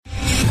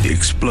The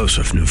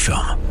explosive new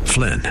film,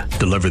 Flynn,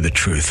 deliver the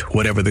truth,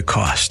 whatever the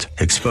cost,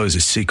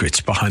 exposes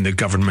secrets behind the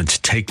government's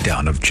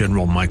takedown of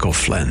General Michael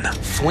Flynn.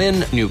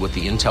 Flynn knew what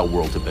the intel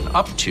world had been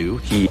up to.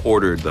 He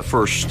ordered the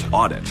first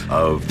audit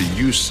of the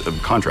use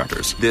of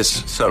contractors.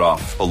 This set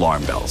off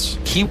alarm bells.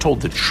 He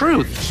told the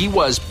truth. He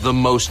was the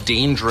most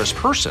dangerous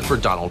person for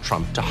Donald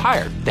Trump to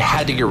hire. They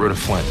had to get rid of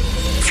Flynn.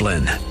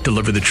 Flynn,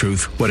 deliver the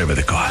truth, whatever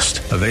the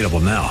cost. Available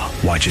now.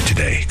 Watch it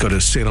today. Go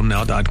to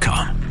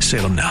salemnow.com.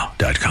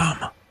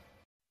 salemnow.com.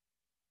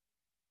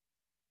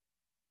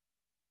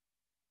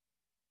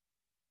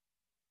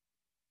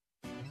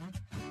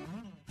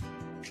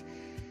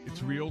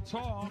 It's Real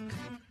Talk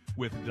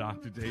with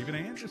Dr. David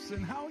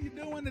Anderson. How are you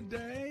doing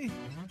today?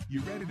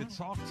 You ready to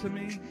talk to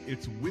me?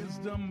 It's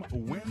Wisdom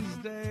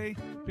Wednesday.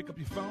 Pick up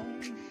your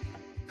phone.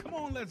 Come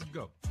on, let's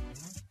go.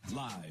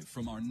 Live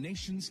from our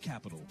nation's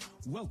capital,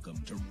 welcome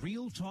to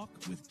Real Talk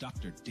with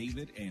Dr.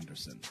 David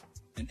Anderson.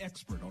 An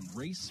expert on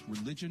race,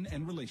 religion,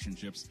 and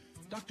relationships,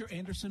 Dr.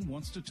 Anderson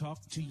wants to talk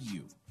to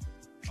you.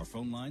 Our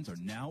phone lines are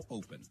now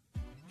open.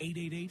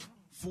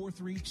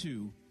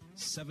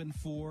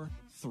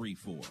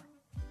 888-432-7434.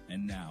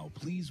 And now,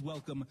 please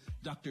welcome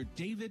Dr.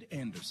 David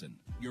Anderson,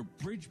 your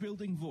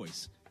bridge-building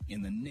voice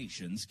in the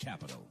nation's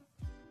capital.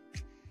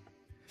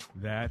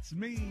 That's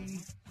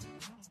me,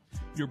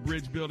 your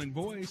bridge-building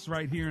voice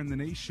right here in the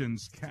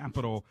nation's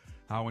capital.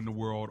 How in the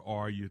world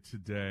are you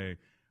today?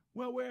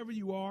 Well, wherever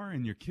you are,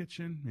 in your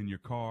kitchen, in your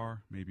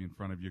car, maybe in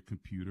front of your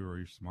computer or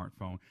your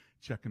smartphone,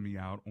 checking me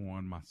out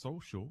on my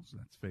socials.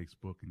 That's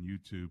Facebook and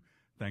YouTube.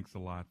 Thanks a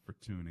lot for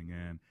tuning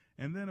in.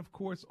 And then, of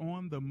course,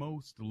 on the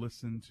most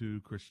listened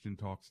to Christian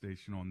talk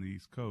station on the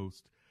East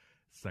Coast,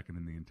 second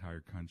in the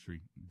entire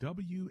country,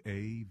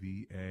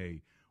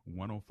 WAVA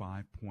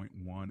 105.1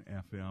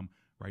 FM,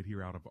 right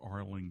here out of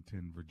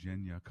Arlington,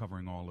 Virginia,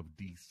 covering all of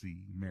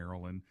D.C.,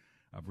 Maryland,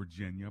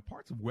 Virginia,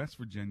 parts of West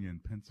Virginia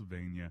and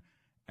Pennsylvania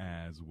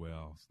as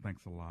well. So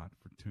thanks a lot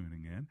for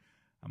tuning in.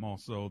 I'm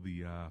also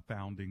the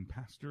founding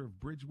pastor of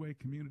Bridgeway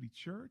Community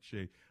Church,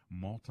 a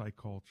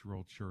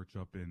multicultural church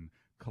up in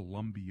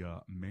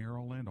Columbia,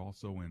 Maryland,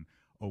 also in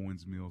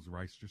Owens Mills,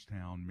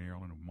 Reisterstown,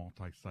 Maryland, a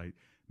multi-site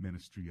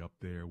ministry up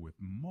there with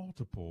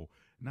multiple,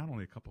 not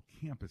only a couple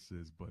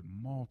campuses, but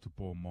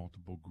multiple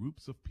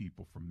groups of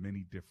people from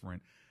many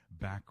different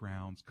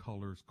backgrounds,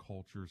 colors,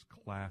 cultures,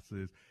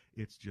 classes.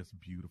 It's just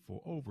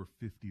beautiful. Over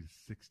 50 to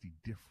 60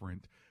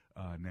 different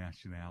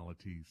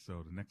nationalities.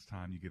 So the next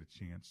time you get a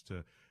chance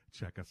to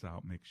check us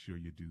out, make sure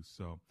you do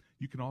so.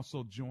 You can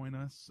also join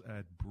us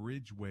at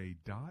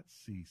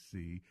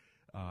bridgeway.cc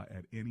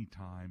at any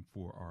time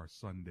for our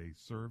Sunday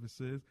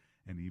services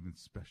and even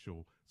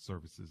special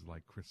services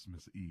like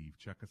Christmas Eve.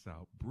 Check us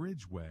out,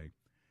 bridgeway.cc.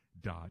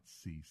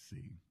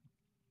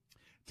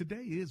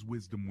 Today is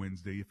Wisdom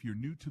Wednesday. If you're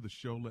new to the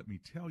show, let me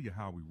tell you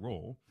how we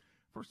roll.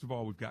 First of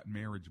all, we've got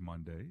Marriage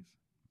Mondays,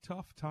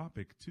 Tough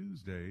Topic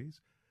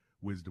Tuesdays,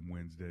 Wisdom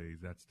Wednesdays,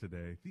 that's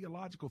today,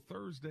 Theological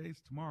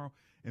Thursdays tomorrow,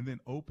 and then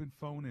Open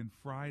Phone in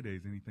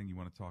Fridays. Anything you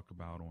want to talk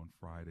about on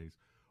Fridays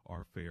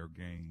are fair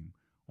game.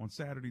 On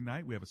Saturday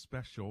night, we have a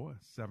special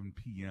at 7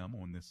 p.m.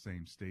 on this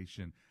same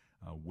station,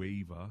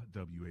 WAVA,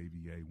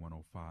 W-A-V-A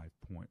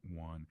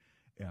 105.1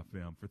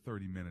 FM for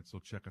 30 minutes. So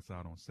check us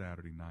out on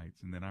Saturday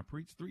nights. And then I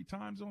preach 3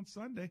 times on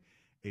Sunday,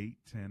 8,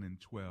 10, and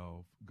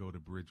 12. Go to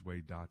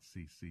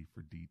bridgeway.cc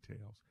for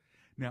details.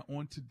 Now,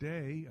 on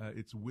today,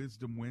 it's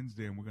Wisdom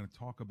Wednesday, and we're going to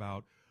talk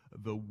about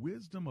the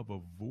wisdom of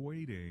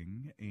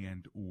avoiding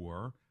and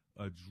or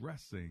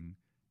addressing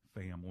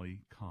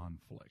family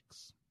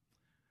conflicts.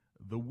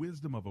 The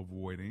wisdom of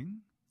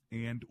avoiding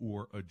and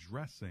or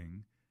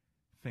addressing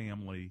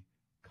family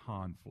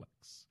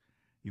conflicts.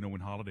 You know,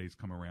 when holidays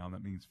come around,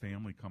 that means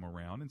family come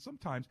around. And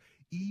sometimes,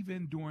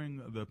 even during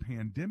the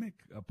pandemic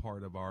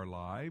part of our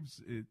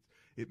lives,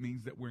 it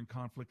means that we're in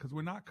conflict because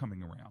we're not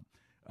coming around.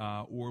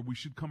 Or we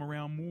should come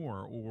around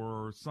more,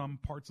 or some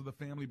parts of the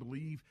family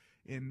believe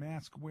in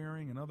mask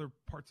wearing and other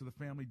parts of the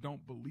family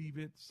don't believe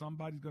it.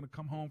 Somebody's going to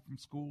come home from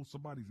school,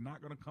 somebody's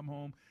not going to come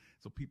home,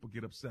 so people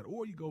get upset.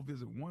 Or you go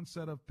visit one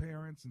set of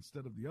parents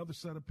instead of the other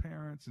set of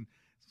parents, and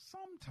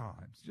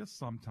sometimes, just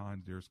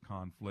sometimes, there's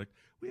conflict.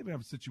 We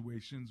have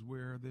situations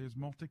where there's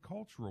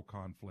multicultural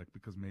conflict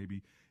because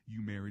maybe you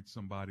married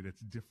somebody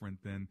that's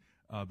different than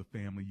the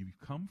family you've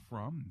come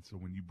from, and so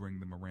when you bring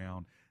them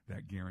around,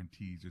 that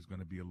guarantees there's going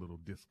to be a little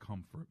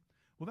discomfort.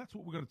 Well, that's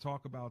what we're going to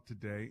talk about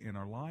today, and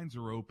our lines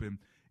are open.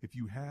 If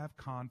you have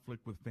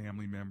conflict with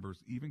family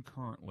members, even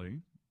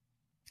currently,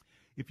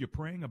 if you're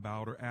praying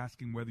about or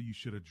asking whether you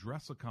should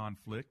address a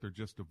conflict or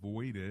just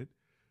avoid it,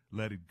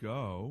 let it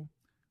go,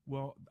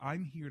 well,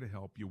 I'm here to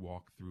help you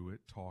walk through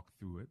it, talk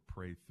through it,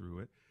 pray through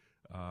it.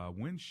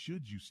 When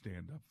should you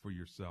stand up for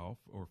yourself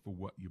or for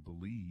what you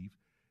believe?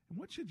 And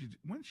when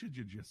should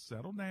you just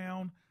settle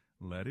down,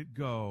 let it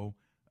go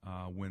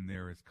when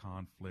there is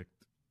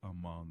conflict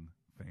among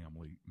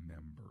family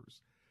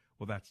members?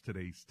 Well, that's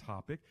today's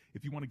topic.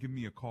 If you want to give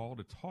me a call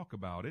to talk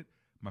about it,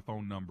 my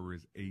phone number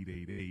is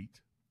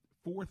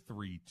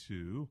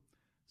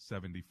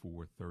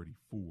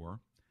 888-432-7434.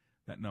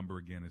 That number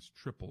again is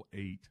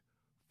 888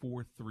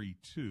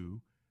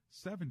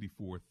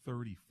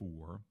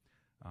 888-432-7434.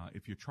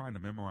 If you're trying to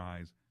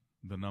memorize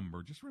the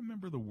number, just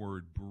remember the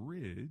word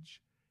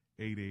bridge,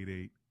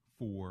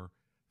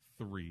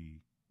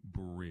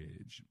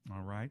 888-43-BRIDGE.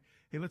 All right?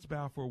 Hey, let's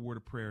bow for a word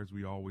of prayer as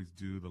we always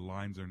do. The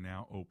lines are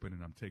now open,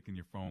 and I'm taking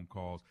your phone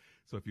calls.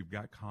 So if you've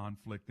got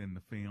conflict in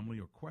the family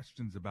or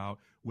questions about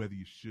whether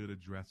you should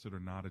address it or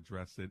not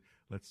address it,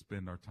 let's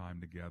spend our time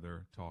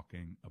together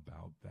talking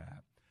about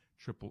that.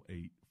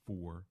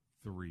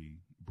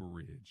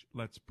 888-43-BRIDGE.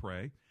 Let's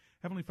pray.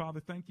 Heavenly Father,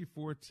 thank you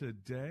for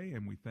today,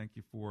 and we thank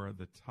you for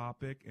the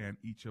topic and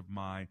each of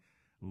my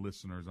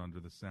listeners under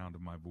the sound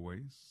of my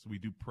voice. We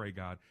do pray,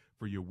 God,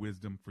 for your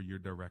wisdom, for your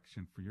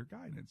direction, for your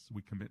guidance.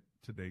 We commit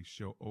today's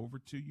show over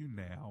to you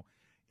now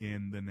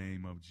in the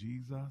name of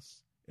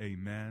Jesus.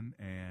 Amen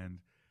and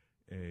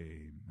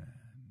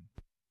amen.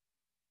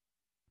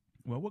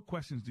 Well, what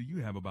questions do you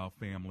have about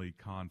family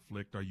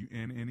conflict? Are you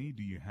in any?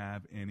 Do you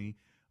have any?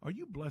 Are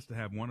you blessed to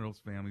have one of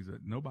those families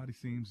that nobody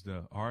seems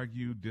to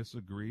argue,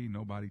 disagree?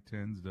 Nobody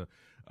tends to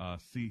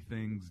see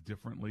things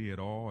differently at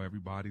all.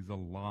 Everybody's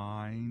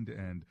aligned,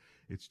 and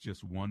it's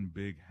just one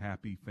big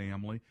happy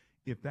family.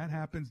 If that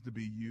happens to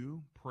be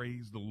you,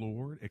 praise the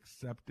Lord,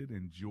 accept it,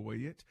 enjoy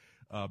it,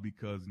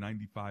 because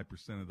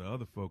 95% of the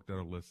other folk that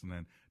are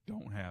listening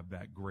don't have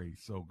that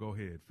grace. So go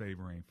ahead,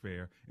 favor ain't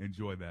fair.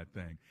 Enjoy that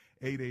thing.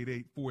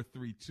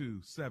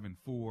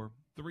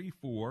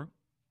 888-432-7434.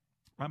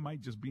 I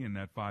might just be in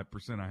that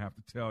 5%, I have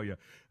to tell you,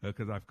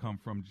 because I've come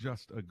from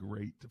just a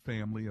great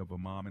family of a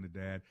mom and a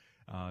dad,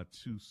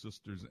 2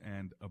 sisters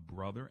and a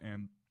brother.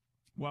 And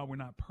while we're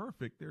not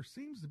perfect, there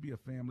seems to be a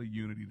family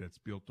unity that's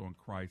built on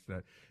Christ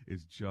that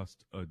is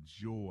just a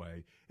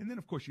joy. And then,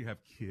 of course, you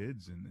have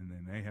kids, and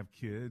then they have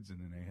kids,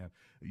 and then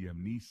you have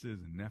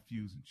nieces and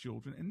nephews and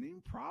children. And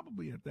then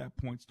probably at that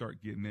point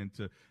start getting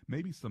into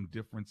maybe some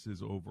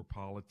differences over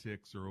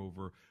politics or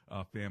over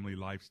family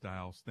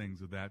lifestyles,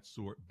 things of that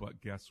sort.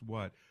 But guess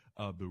what?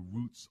 The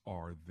roots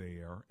are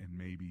there, and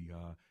maybe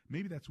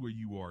that's where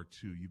you are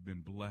too. You've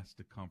been blessed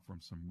to come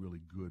from some really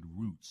good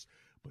roots.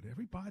 But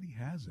everybody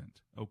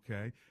hasn't,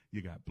 okay?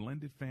 You got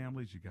blended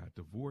families, you got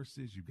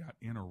divorces, you got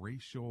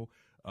interracial,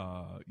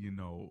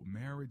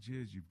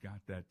 marriages. You've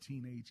got that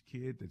teenage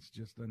kid that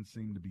just doesn't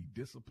seem to be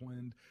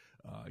disciplined.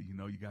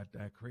 You got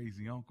that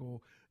crazy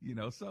uncle,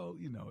 So,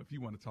 if you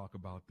want to talk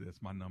about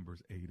this, my number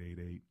is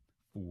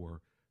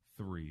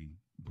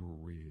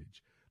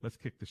 888-43-BRIDGE. Let's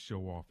kick the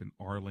show off in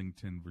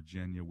Arlington,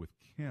 Virginia with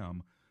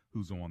Kim,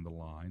 who's on the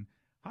line.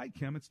 Hi,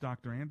 Kim. It's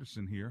Dr.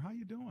 Anderson here. How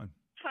you doing?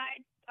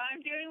 Hi. I'm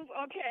doing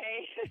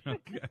okay.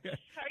 Okay.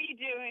 How are you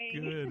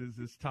doing? Good. Is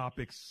this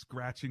topic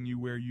scratching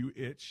you where you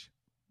itch?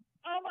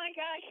 Oh, my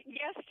gosh.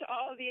 Yes to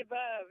all of the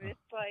above.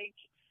 It's like,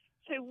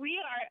 so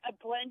we are a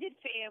blended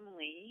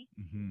family,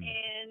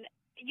 and,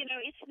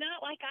 it's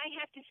not like we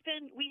have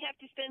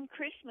to spend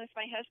Christmas.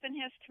 My husband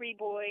has 3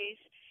 boys,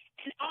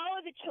 and all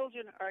of the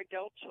children are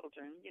adult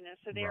children,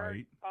 so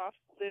they're off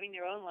living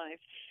their own lives.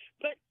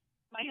 But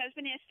my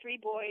husband has 3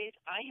 boys.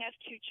 I have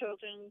 2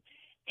 children.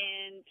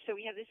 And so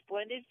we have this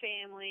blended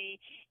family,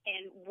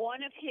 and one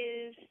of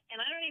his,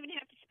 and I don't even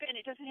have to spend,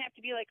 it doesn't have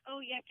to be like,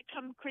 oh, you have to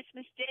come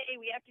Christmas Day,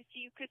 we have to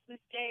see you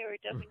Christmas Day, or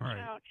it doesn't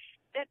count.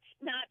 It's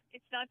not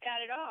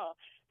that at all.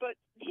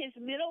 But his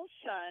middle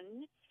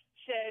son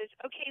says,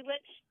 okay,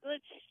 let's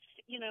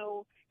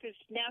because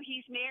now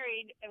he's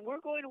married, and we're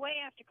going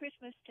away after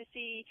Christmas to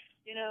see,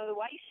 the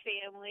Weiss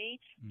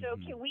family. So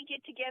can we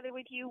get together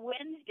with you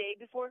Wednesday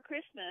before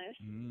Christmas?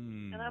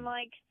 And I'm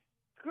like,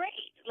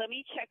 great. Let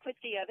me check with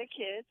the other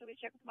kids. Let me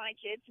check with my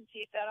kids and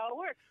see if that all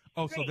works.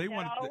 Oh, great, so they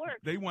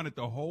wanted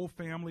the whole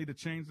family to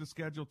change the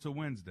schedule to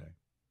Wednesday.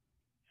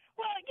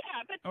 Well,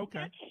 yeah, but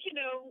that's,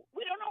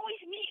 we don't always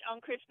meet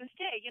on Christmas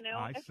Day,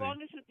 as long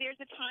as there's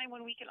a time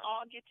when we can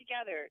all get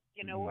together,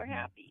 we're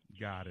happy.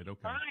 Got it.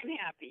 Okay. I'm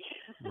happy.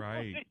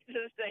 Right.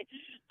 Just say,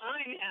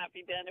 I'm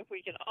happy then if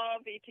we can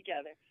all be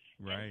together.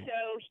 Right. And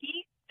so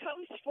he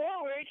comes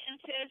forward and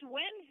says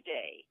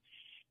Wednesday.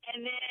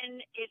 And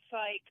then it's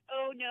like,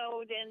 oh,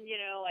 no, then,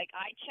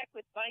 I check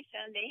with my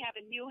son. They have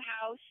a new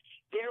house.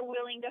 They're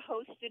willing to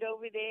host it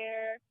over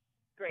there.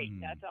 Great.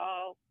 That's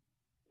all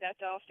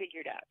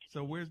figured out.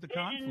 So where's the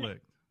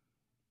conflict?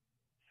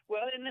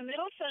 Well, then the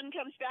middle son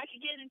comes back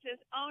again and says,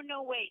 oh,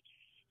 no, wait,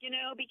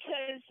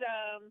 because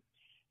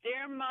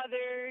their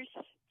mother's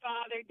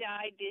father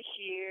died this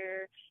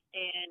year.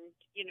 And,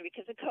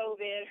 because of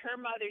COVID, her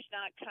mother's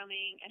not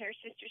coming and her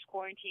sister's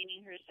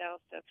quarantining herself.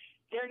 So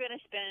they're going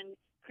to spend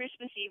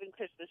Christmas Eve and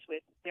Christmas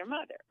with their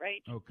mother,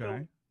 right? Okay.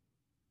 So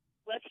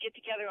let's get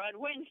together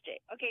on Wednesday.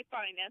 Okay,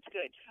 fine, that's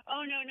good.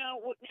 Oh, no, now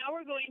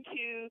we're going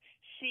to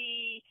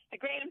see the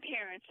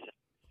grandparents,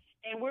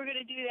 and we're going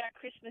to do that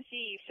Christmas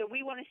Eve. So we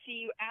want to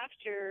see you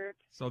after.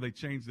 So they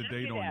changed the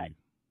date on you.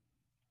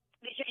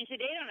 They changed the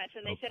date on us,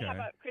 and they said, how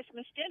about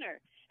Christmas dinner?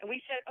 And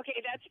we said,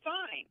 okay, that's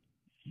fine.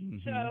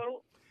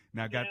 So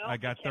now I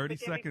got 30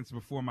 seconds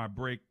before my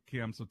break,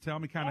 Kim, so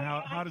tell me kind of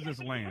how does this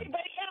land?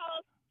 Everybody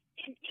else,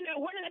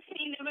 we're not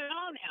seeing them at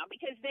all now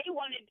because they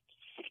wanted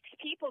 6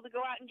 people to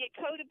go out and get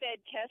Codabed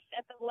tests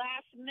at the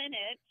last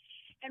minute,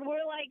 And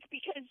we're like,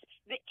 because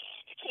the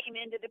aunt came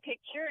into the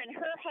picture and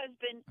her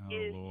husband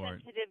is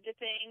sensitive to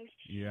things.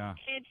 Yeah.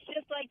 It's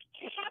just like,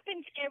 it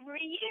happens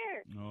every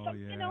year.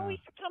 Something always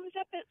comes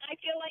up, and I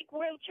feel like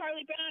we're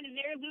Charlie Brown and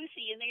they're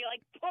Lucy, and they like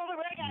pull the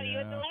rug out of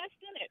you at the last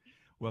minute.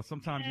 Well,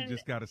 sometimes you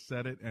just got to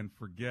set it and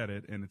forget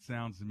it. And it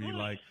sounds to me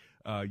like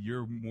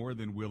you're more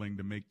than willing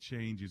to make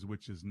changes,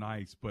 which is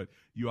nice. But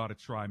you ought to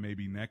try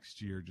maybe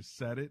next year. Just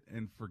set it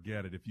and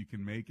forget it. If you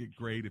can make it,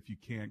 great. If you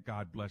can't,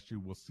 God bless you.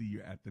 We'll see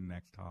you at the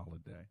next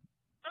holiday.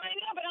 I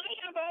know, but I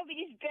have all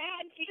these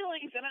bad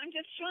feelings, and I'm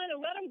just trying to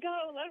let them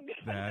go.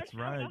 That's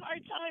right. I'm having a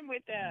hard time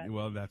with that.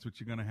 Well, that's what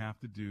you're going to have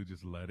to do.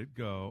 Just let it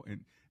go.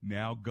 And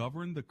now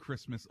govern the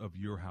Christmas of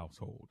your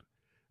household.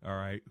 All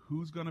right.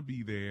 Who's going to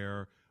be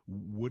there?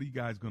 What are you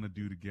guys going to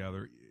do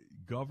together?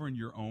 Govern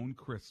your own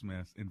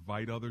Christmas.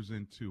 Invite others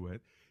into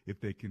it. If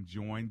they can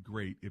join,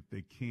 great. If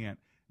they can't,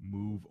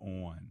 move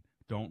on.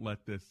 Don't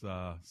let this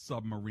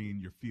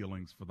submarine your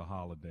feelings for the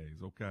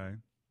holidays, okay?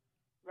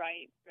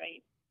 Right.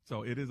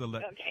 So it is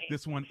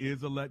this one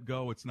is a let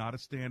go. It's not a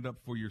stand up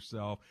for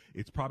yourself.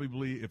 It's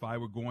probably, if I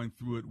were going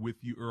through it with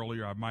you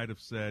earlier, I might have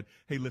said,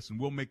 hey, listen,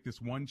 we'll make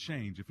this one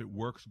change. If it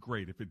works,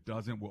 great. If it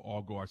doesn't, we'll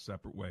all go our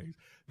separate ways.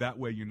 That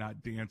way you're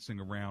not dancing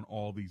around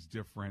all these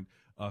different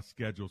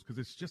schedules, because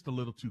it's just a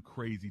little too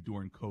crazy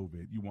during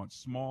COVID. You want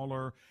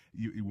smaller,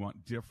 you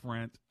want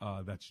different.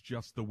 That's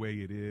just the way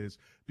it is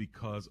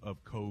because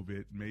of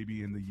COVID.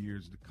 Maybe in the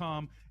years to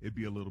come, it'd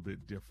be a little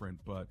bit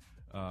different, but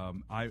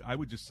I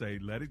would just say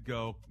let it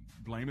go,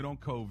 blame it on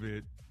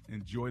COVID,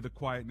 enjoy the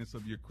quietness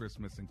of your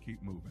Christmas, and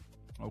keep moving.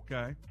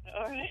 Okay?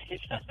 All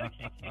right.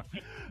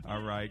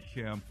 All right,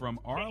 Kim. From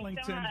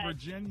Arlington,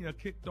 Virginia,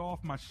 kicked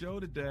off my show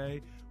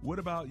today. What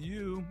about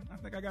you? I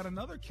think I got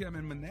another Kim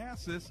in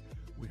Manassas.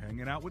 We're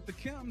hanging out with the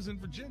Kims in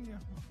Virginia.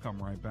 I'll come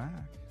right back.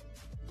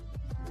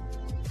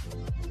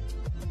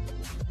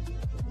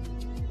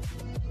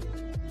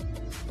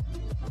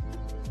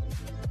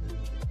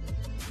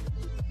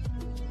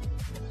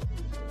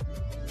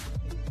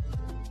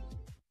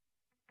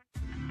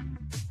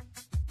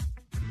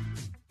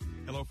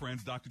 Hello,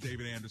 friends. Dr.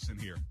 David Anderson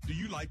here. Do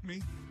you like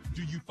me?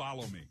 Do you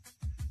follow me?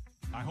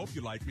 I hope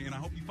you like me, and I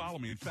hope you follow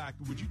me. In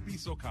fact, would you be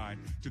so kind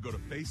to go to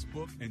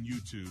Facebook and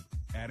YouTube?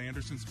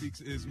 @Anderson Speaks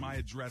is my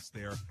address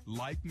there.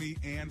 Like me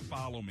and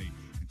follow me.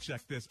 And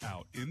check this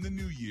out. In the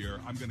new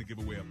year, I'm going to give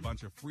away a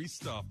bunch of free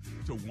stuff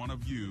to one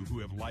of you who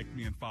have liked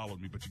me and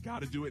followed me. But you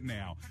got to do it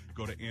now.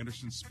 Go to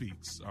Anderson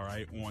Speaks, all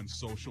right, on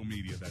social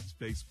media. That's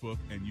Facebook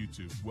and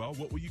YouTube. Well,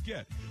 what will you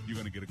get? You're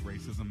going to get a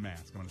Gracism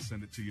mask. I'm going to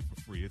send it to you for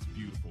free. It's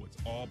beautiful. It's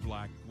all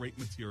black, great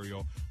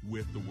material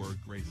with the word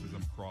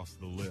Gracism across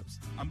the lips.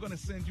 I'm going to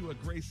send you a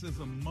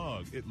Gracism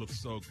mug. It looks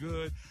so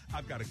good.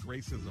 I've got a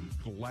Gracism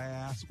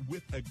glass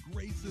with a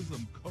Gracism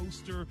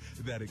coaster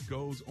that it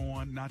goes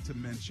on, not to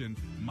mention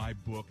my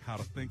book, How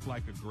to Think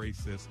Like a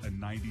Gracist, a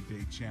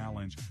 90-day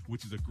challenge,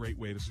 which is a great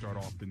way to start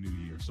off the new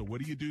year. So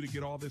what do you do to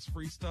get all this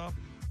free stuff?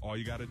 All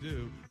you got to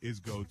do is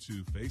go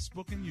to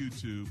Facebook and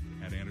YouTube,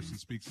 @Anderson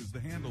Speaks is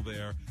the handle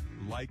there.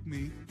 Like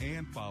me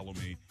and follow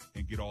me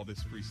and get all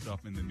this free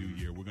stuff in the new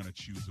year. We're going to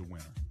choose a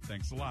winner.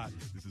 Thanks a lot.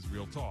 This is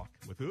Real Talk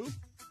with who?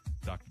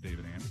 Dr.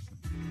 David Anderson.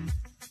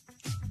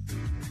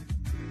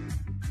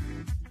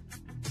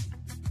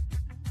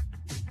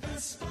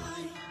 Best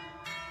Buy,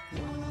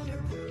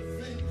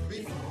 waterproofing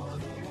before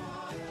the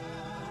water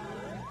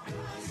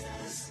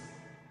rises.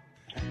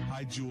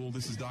 Hi, Jewel.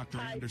 This is Dr.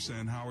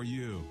 Anderson. How are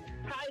you?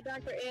 Hi,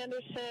 Dr.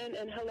 Anderson,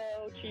 and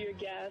hello to your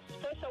guests.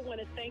 First, I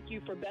want to thank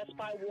you for Best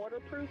Buy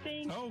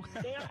Waterproofing. Oh.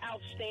 They are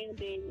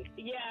outstanding.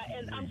 Yeah,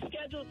 and I'm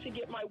scheduled to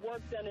get my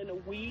work done in a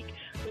week,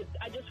 but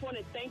I just want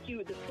to thank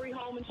you. The free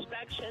home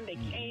inspection, they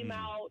came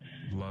out.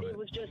 Love it. It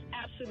was just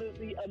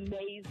absolutely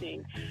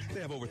amazing.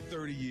 They have over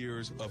 30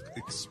 years of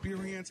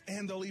experience,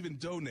 and they'll even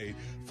donate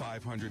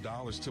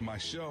 $500 to my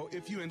show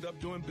if you end up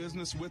doing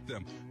business with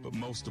them. But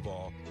most of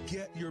all,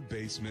 get your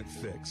basement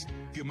fixed.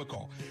 Give them a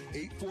call,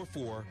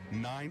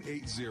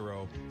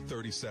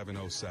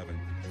 844-980-3707.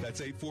 That's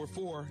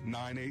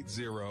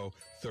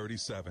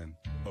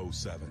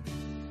 844-980-3707.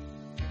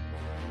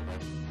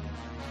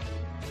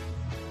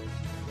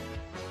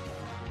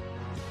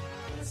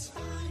 Best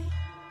Buy,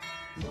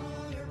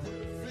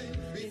 waterproofing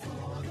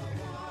before the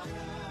water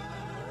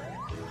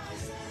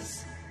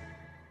rises.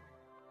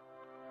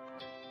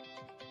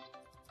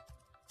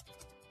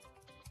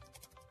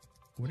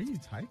 What are you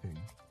typing?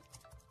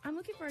 I'm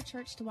looking for a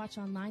church to watch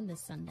online this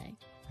Sunday.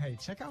 Hey,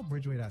 check out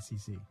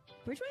Bridgeway.cc.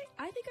 Bridgeway?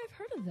 I think I've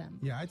heard of them.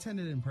 Yeah, I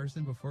attended in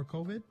person before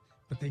COVID,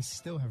 but they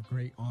still have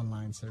great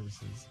online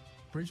services.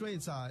 Bridgeway,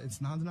 it's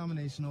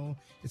non-denominational,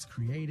 it's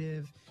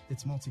creative,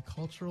 it's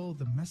multicultural,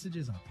 the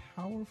messages are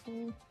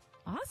powerful.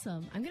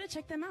 Awesome. I'm going to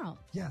check them out.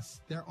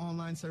 Yes, their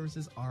online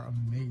services are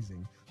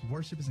amazing. The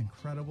worship is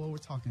incredible. We're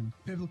talking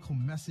biblical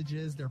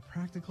messages. They're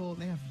practical.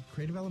 They have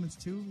creative elements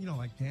too,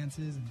 like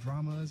dances and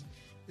dramas.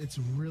 It's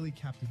really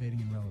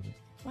captivating and relevant.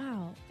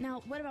 Wow.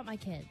 Now, what about my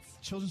kids?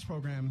 Children's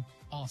program,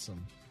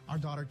 awesome. Our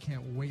daughter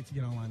can't wait to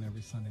get online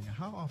every Sunday.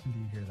 How often do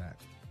you hear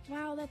that?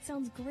 Wow, that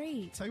sounds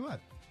great. Tell you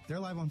what, They're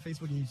live on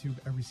Facebook and YouTube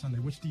every Sunday.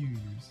 Which do you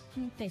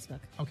use? Facebook.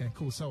 Okay,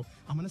 cool. So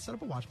I'm going to set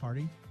up a watch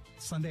party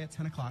Sunday at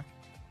 10 o'clock.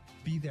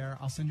 Be there.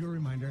 I'll send you a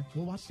reminder.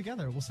 We'll watch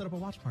together. We'll set up a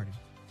watch party.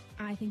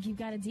 I think you've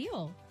got a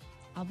deal.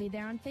 I'll be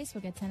there on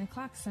Facebook at 10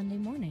 o'clock Sunday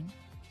morning.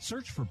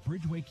 Search for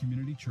Bridgeway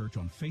Community Church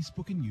on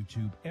Facebook and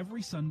YouTube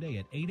every Sunday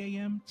at 8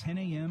 a.m., 10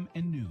 a.m.,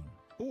 and noon.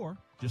 Or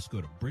just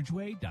go to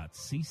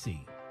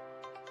bridgeway.cc.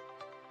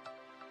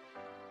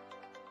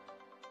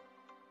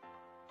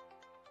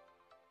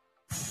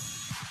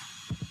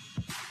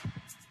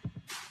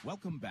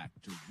 Welcome back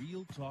to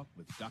Real Talk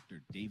with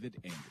Dr. David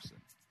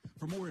Anderson.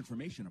 For more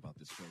information about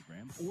this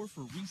program or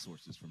for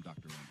resources from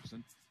Dr.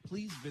 Anderson,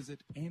 please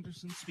visit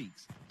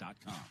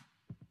andersonspeaks.com.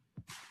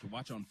 To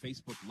watch on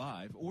Facebook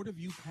Live or to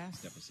view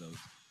past episodes,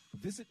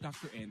 visit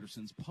Dr.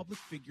 Anderson's public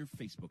figure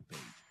Facebook page.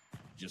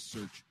 Just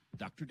search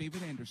Dr.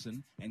 David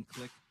Anderson and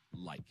click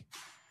like.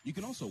 You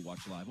can also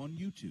watch live on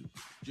YouTube.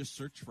 Just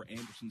search for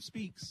Anderson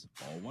Speaks,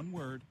 all one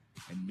word,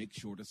 and make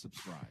sure to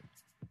subscribe.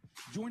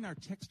 Join our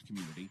text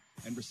community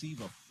and receive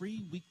a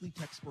free weekly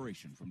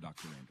textpiration from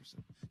Dr.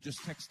 Anderson.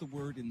 Just text the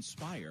word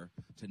INSPIRE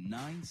to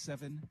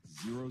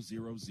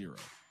 97000.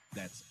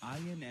 That's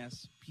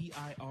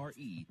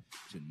INSPIRE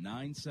to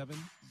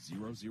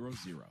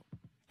 97000.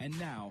 And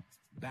now,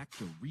 back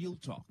to Real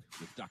Talk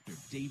with Dr.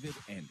 David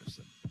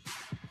Anderson.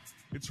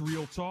 It's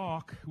Real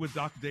Talk with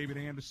Dr. David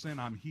Anderson.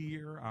 I'm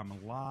here. I'm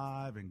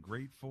alive and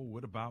grateful.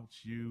 What about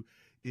you?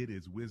 It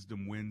is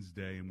Wisdom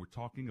Wednesday, and we're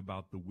talking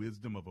about the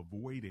wisdom of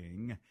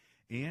avoiding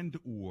and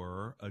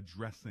or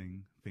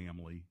addressing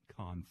family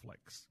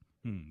conflicts.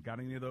 Got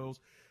any of those?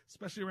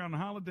 Especially around the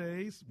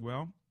holidays?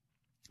 Well,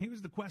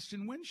 here's the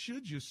question. When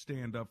should you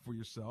stand up for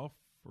yourself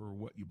or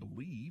what you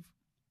believe?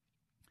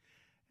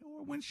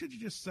 Or when should you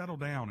just settle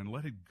down and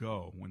let it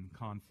go when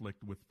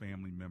conflict with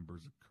family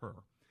members occur?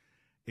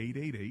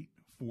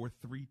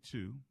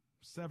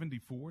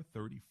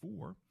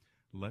 888-432-7434.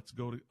 Let's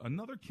go to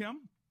another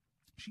Kim.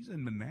 She's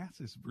in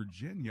Manassas,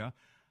 Virginia.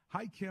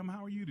 Hi, Kim.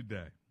 How are you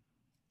today?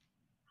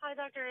 Hi,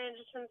 Dr.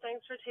 Anderson.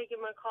 Thanks for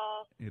taking my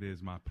call. It is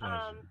my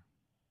pleasure.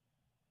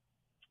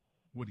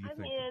 What do you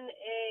think?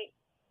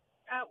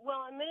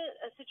 I'm in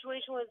a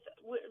situation with,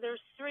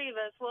 there's three of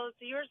us. Well, it's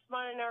yours,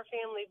 mine, and our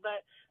family,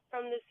 but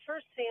from this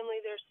first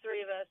family, there's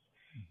three of us.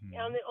 Mm-hmm.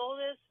 I'm the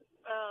oldest,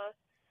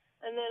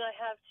 and then I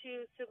have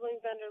two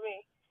siblings under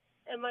me.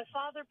 And my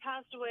father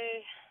passed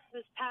away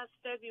this past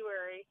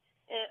February,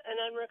 an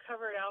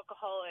unrecovered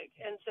alcoholic.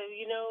 And so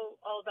you know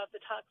all about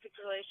the toxic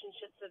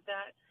relationships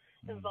that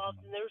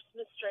involved, and there was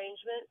some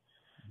estrangement.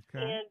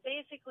 Okay. And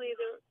basically,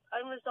 the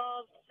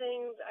unresolved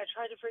things, I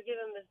tried to forgive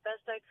him as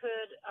best I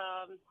could,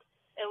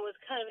 and was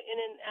kind of in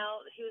and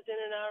out. He was in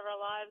and out of our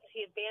lives.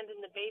 He abandoned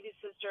the baby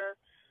sister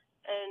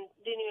and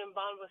didn't even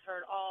bond with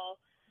her at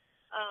all.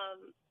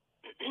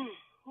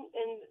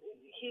 And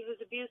he was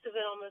abusive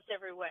in almost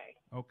every way.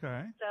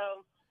 Okay.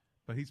 So,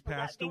 but he's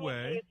passed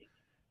away,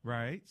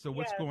 right? So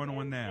what's going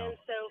on now? And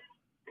so,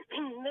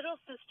 middle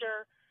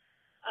sister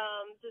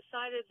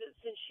decided that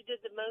since she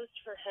did the most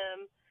for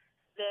him,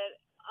 that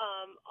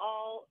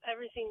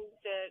everything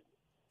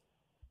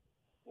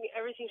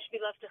should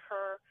be left to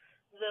her.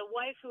 The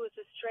wife, who was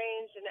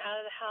estranged and out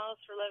of the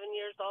house for 11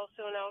 years,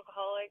 also an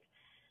alcoholic,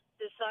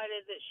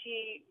 decided that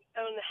she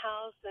owned the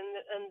house,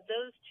 and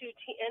those two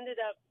end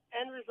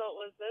result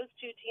was those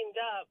two teamed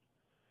up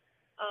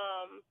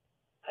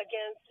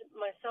against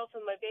myself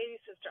and my baby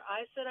sister.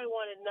 I said I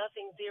wanted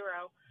nothing,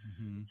 zero,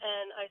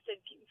 and I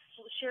said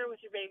share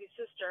with your baby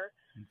sister.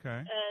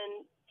 Okay.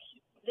 And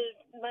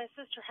my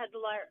sister had to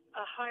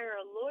hire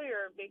a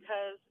lawyer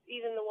because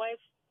even the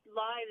wife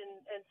lied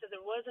and said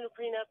there wasn't a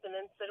prenup, and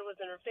then said it was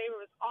in her favor.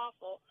 It was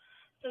awful.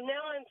 So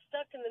now I'm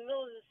stuck in the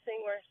middle of this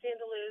thing where I stand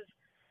to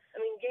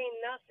gain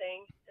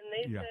nothing. And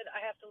they said I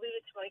have to leave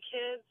it to my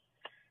kids.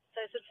 So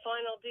I said,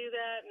 fine, I'll do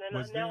that. And then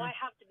now I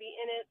have to be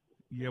in it.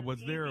 Yeah,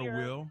 was there a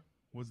will?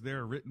 Was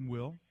there a written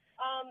will?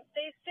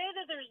 They say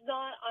that there's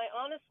not. I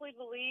honestly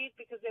believe,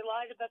 because they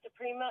lied about the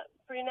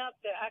prenup,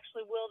 they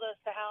actually willed us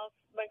the house.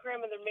 My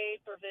grandmother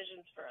made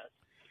provisions for us.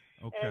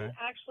 Okay. And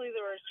actually,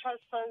 there were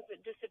trust funds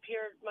that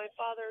disappeared. My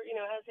father,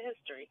 has a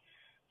history.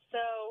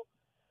 So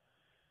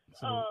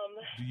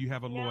do you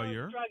have a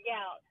lawyer? Now drug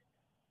out.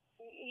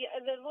 Yeah,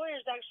 the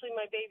lawyer's actually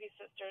my baby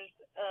sister's,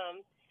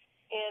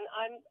 and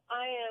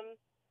I am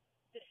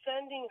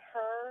defending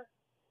her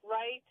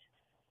right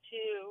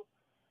to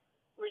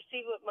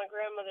receive what my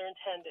grandmother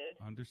intended.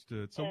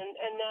 Understood. So,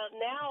 and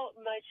now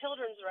my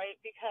children's right,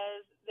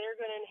 because they're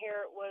going to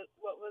inherit what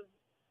was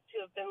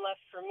to have been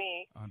left for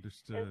me.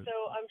 Understood. And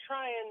so I'm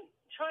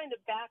trying to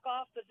back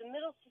off, but the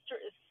middle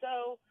sister is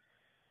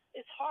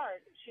it's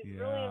hard. She's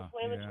really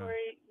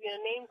inflammatory,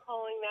 name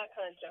calling, that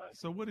kind of junk.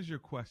 So what is your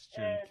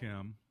question,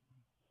 Kim?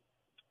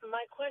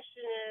 My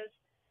question is,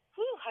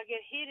 I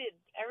get heated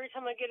every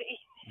time I get an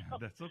email.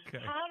 That's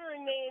okay. How to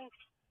remain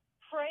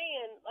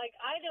praying.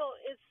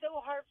 It's so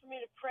hard for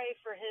me to pray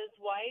for his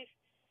wife.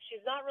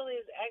 She's not really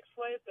his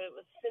ex-wife, but it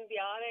was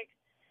symbiotic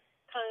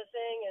kind of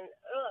thing. And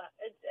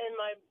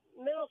my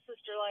middle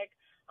sister,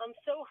 I'm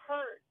so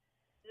hurt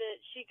that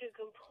she could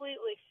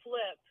completely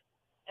flip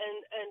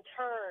and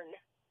turn,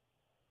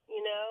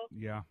 you know?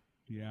 Yeah.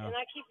 And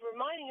I keep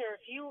reminding her,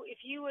 if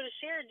you would have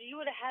shared, you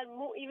would have had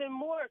more, even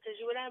more, because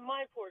you would have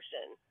my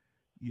portion.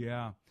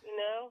 Yeah. You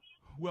know?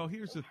 Well,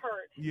 here's the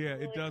hurt. Yeah,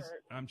 really it does.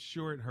 Hurt. I'm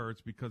sure it hurts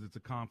because it's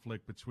a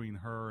conflict between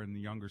her and the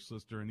younger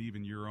sister, and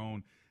even your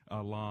own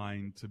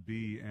line to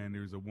be. And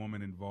there's a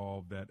woman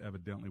involved that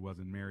evidently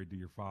wasn't married to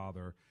your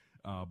father,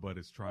 but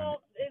is trying.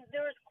 Well,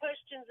 there was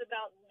questions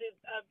about the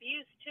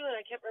abuse too, and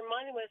I kept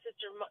reminding my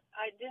sister.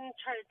 I didn't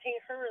try to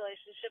taint her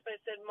relationship. I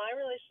said my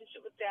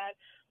relationship with Dad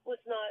was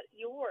not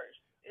yours.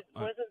 It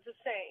wasn't the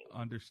same.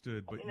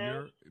 Understood, but you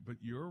know?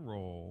 your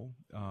role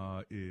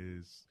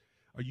is.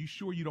 Are you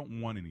sure you don't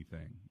want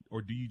anything,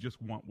 or do you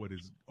just want what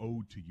is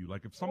owed to you?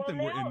 Like if something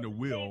were in the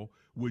will,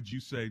 would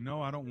you say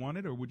no, I don't want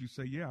it, or would you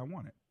say yeah, I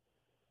want it?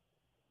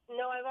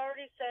 No, I've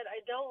already said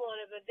I don't want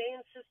it, but they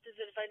insisted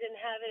that if I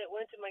didn't have it, it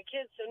went to my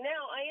kids. So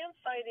now I am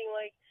fighting.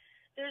 Like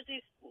there's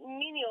these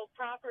menial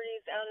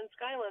properties out in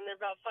Skyland.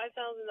 They're about $5,000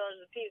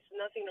 a piece,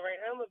 nothing to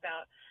write home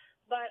about.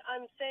 But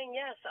I'm saying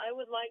yes, I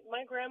would like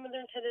my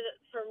grandmother intended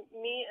it for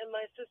me and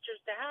my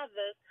sisters to have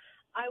this.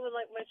 I would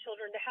like my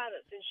children to have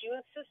it, since you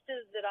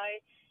insisted that I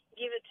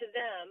give it to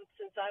them,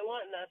 since I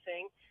want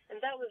nothing,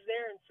 and that was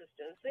their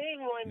insistence. They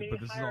even wanted me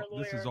to hire a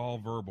lawyer. This is all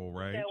verbal,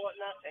 right? I want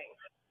nothing.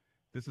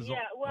 This is well,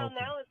 okay.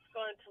 Now it's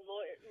gone to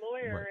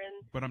lawyer, right.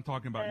 and. But I'm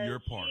talking about your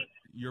part.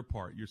 Your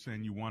part. You're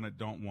saying you want it,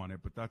 don't want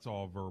it, but that's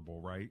all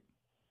verbal, right?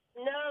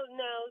 No.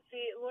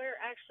 See, lawyer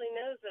actually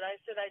knows that I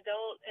said I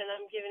don't, and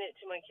I'm giving it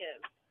to my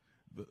kids.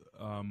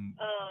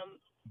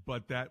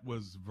 But that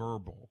was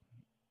verbal.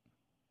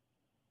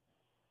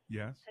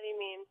 Yes? How do you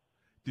mean?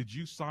 Did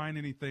you sign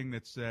anything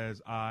that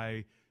says,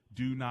 I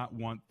do not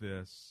want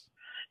this?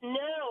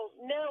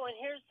 No, and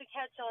here's the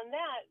catch on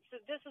that. So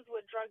this is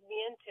what drugged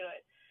me into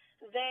it.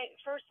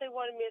 First they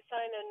wanted me to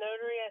sign a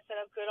notary. I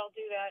said, oh, good, I'll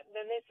do that. And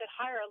then they said,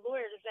 hire a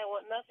lawyer. Does that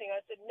want nothing? I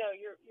said, no,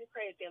 you're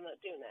crazy. I'm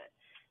not doing that.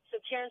 So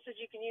Karen said,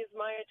 you can use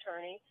my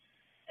attorney.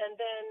 And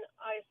then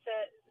I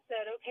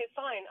said, okay,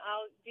 fine,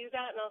 I'll do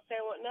that, and I'll say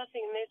I want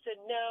nothing. And they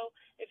said, no,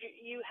 if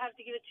you have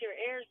to give it to your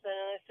heirs then.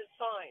 And I said,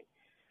 fine.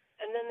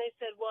 And then they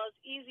said, well, it's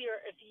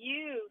easier if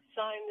you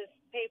sign this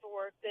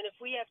paperwork than if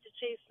we have to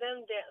chase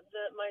them down,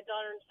 my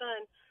daughter and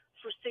son,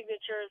 for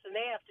signatures, and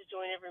they have to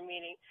join every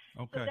meeting.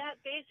 Okay. So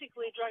that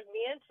basically drugged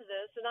me into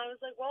this, and I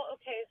was like, well,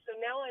 okay, so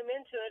now I'm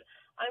into it.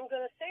 I'm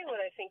going to say what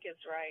I think is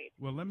right.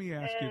 Well, let me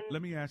ask you this.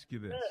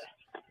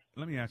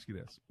 Let me ask you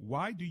this.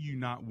 Why do you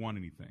not want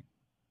anything?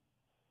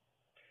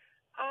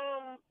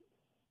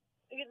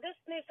 This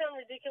may sound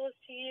ridiculous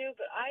to you,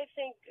 but I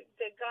think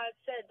that God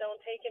said don't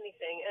take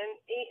anything.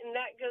 And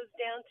that goes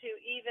down to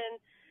even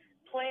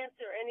plants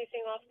or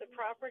anything off the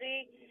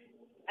property.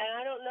 And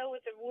I don't know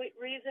what the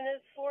reason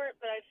is for it,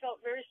 but I felt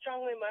very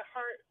strongly in my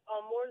heart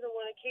on more than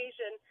one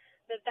occasion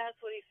that that's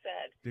what he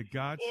said. Did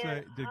God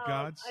say,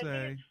 I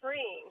think it's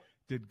freeing.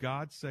 Did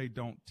God say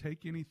don't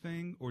take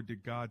anything, or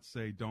did God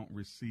say don't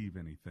receive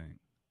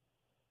anything?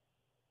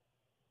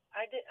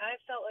 I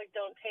felt like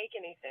don't take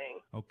anything.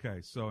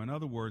 Okay, so in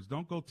other words,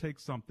 don't go take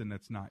something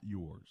that's not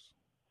yours.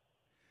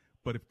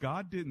 But if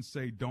God didn't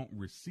say don't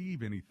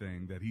receive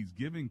anything that he's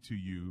giving to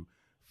you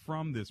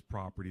from this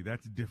property,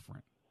 that's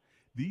different.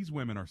 These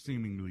women are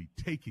seemingly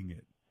taking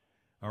it.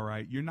 All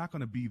right, you're not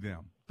going to be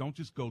them. Don't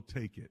just go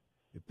take it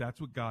if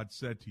that's what God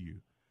said to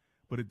you.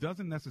 But it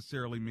doesn't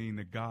necessarily mean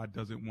that God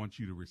doesn't want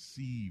you to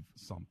receive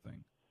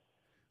something.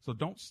 So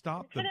don't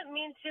stop. Could it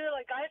mean too?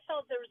 Like I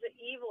felt there was an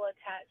evil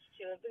attached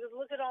to it, because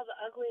look at all the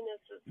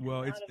ugliness.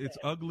 Well, it's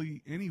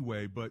ugly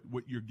anyway. But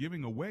what you're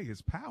giving away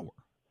is power.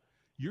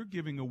 You're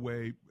giving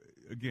away.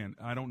 Again,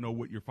 I don't know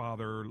what your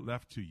father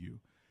left to you,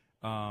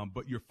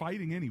 but you're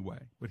fighting anyway.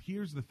 But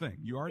here's the thing: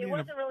 you already. It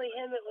wasn't really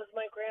him; it was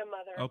my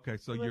grandmother. Okay,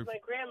 so it was my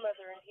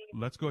grandmother,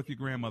 and let's go with your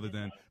grandmother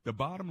then. The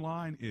bottom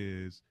line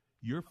is,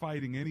 you're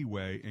fighting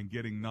anyway and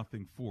getting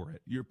nothing for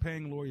it. You're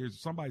paying lawyers.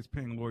 Somebody's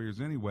paying lawyers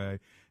anyway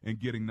and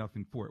getting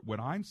nothing for it. What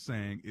I'm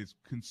saying is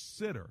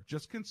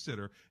just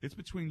consider, it's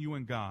between you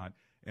and God.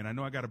 And I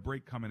know I got a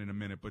break coming in a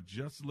minute, but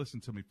just listen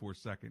to me for a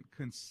second.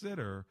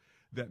 Consider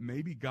that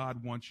maybe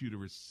God wants you to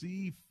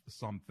receive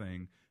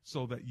something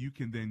so that you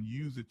can then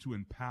use it to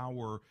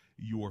empower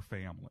your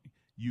family.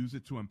 Use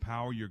it to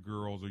empower your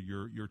girls or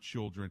your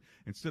children.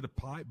 Instead of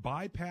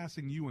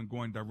bypassing you and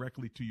going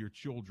directly to your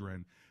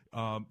children,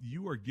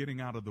 you are getting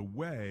out of the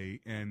way,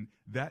 and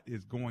that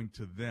is going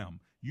to them.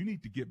 You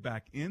need to get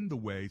back in the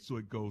way so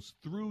it goes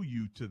through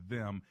you to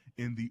them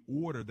in the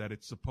order that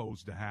it's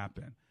supposed to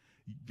happen.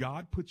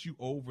 God puts you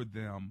over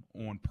them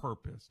on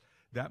purpose.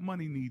 That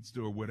money needs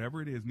to, or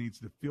whatever it is, needs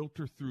to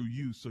filter through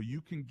you so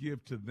you can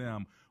give to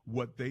them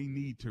what they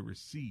need to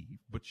receive.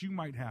 But you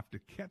might have to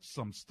catch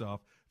some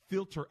stuff,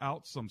 filter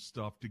out some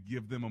stuff to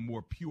give them a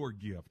more pure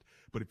gift.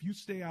 But if you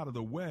stay out of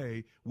the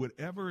way,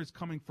 whatever is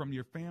coming from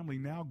your family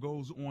now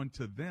goes on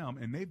to them,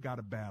 and they've got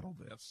to battle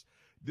this.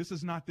 This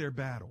is not their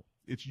battle.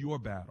 It's your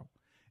battle.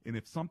 And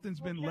if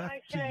something's been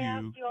left to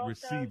you,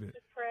 receive it.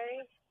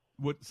 Pray?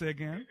 What? Say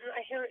again?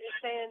 I hear what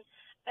you're saying.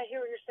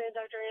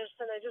 Dr.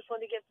 Anderson. I just want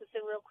to get this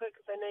in real quick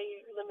because I know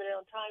you're limited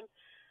on time.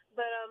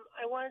 But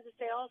I wanted to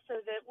say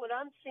also that what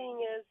I'm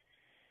seeing is,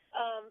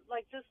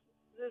 like this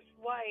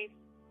wife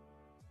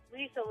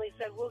recently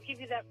said, we'll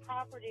give you that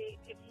property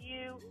if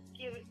you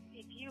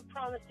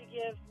promise to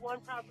give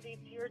one property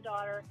to your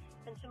daughter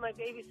and to my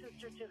baby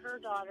sister to her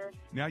daughter.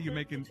 Now you're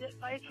making,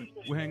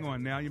 well, hang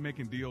on. Now you're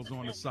making deals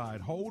on the side.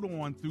 Hold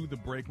on through the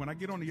break. When I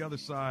get on the other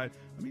side,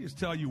 let me just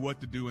tell you what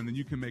to do, and then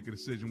you can make a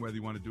decision whether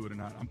you want to do it or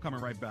not. I'm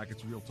coming right back.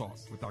 It's Real Talk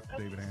with Dr.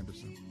 David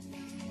Anderson.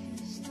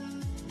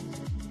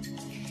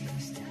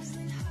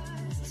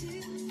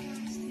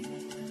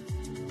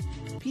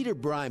 Peter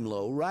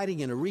Brimelow, writing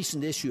in a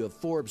recent issue of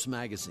Forbes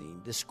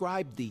magazine,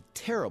 described the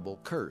terrible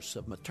curse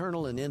of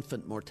maternal and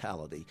infant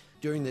mortality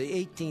during the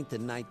 18th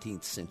and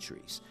 19th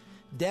centuries.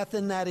 Death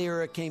in that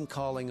era came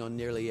calling on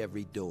nearly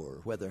every door,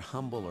 whether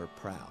humble or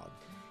proud.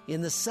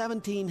 In the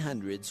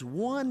 1700s,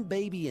 1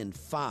 baby in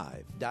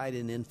 5 died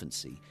in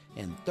infancy,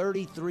 and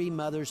 33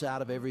 mothers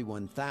out of every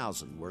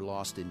 1,000 were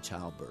lost in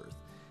childbirth.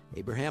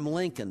 Abraham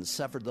Lincoln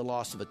suffered the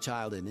loss of a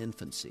child in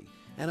infancy,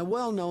 and a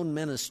well-known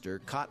minister,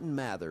 Cotton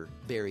Mather,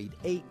 buried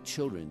 8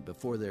 children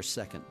before their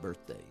second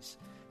birthdays.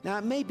 Now,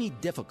 it may be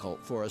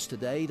difficult for us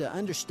today to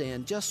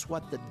understand just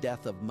what the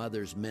death of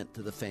mothers meant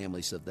to the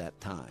families of that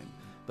time,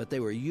 but they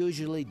were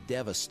usually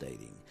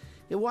devastating.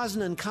 It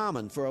wasn't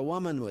uncommon for a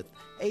woman with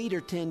 8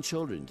 or 10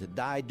 children to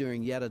die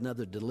during yet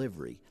another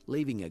delivery,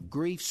 leaving a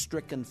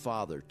grief-stricken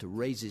father to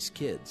raise his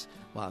kids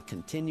while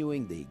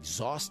continuing the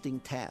exhausting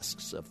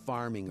tasks of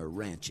farming or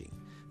ranching.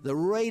 The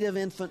rate of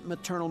infant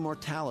maternal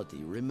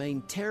mortality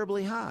remained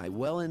terribly high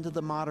well into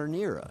the modern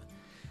era.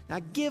 Now,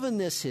 given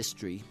this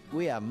history,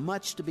 we have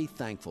much to be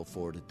thankful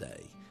for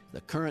today. The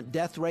current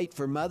death rate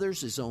for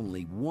mothers is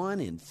only 1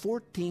 in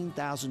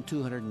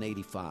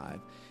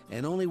 14,285,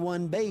 and only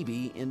 1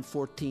 baby in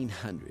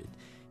 1,400.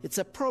 It's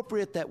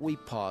appropriate that we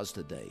pause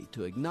today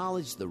to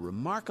acknowledge the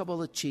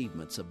remarkable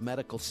achievements of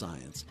medical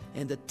science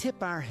and to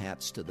tip our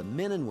hats to the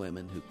men and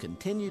women who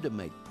continue to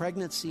make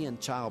pregnancy and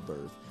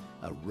childbirth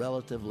a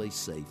relatively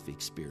safe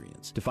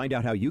experience. To find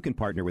out how you can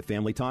partner with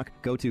Family Talk,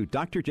 go to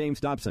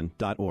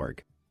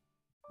drjamesdobson.org.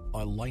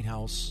 A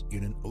lighthouse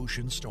in an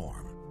ocean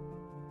storm.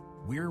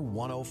 We're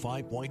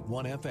 105.1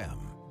 FM,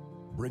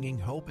 bringing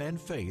hope and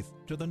faith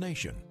to the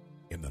nation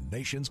in the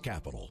nation's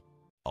capital.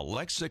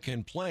 Alexa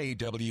can play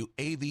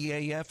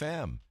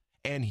WAVA-FM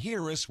and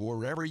hear us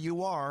wherever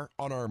you are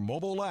on our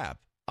mobile app,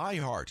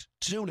 iHeart,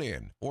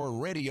 TuneIn, or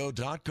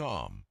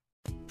radio.com.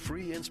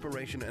 Free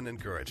inspiration and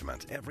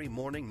encouragement every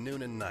morning,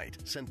 noon, and night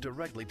sent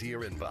directly to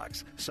your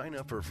inbox. Sign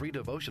up for free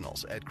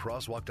devotionals at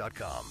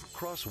crosswalk.com.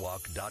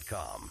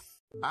 Crosswalk.com.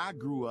 I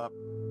grew up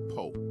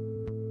poor,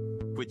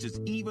 which is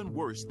even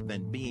worse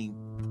than being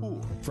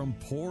poor. From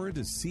poor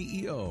to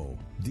CEO,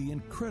 the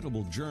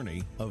incredible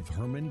journey of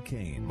Herman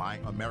Cain. My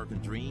American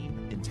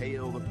dream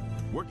entailed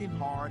working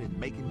hard and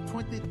making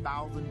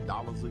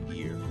 $20,000 a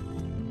year.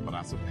 But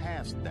I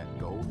surpassed that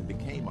goal and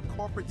became a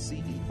corporate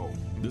CEO.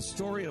 The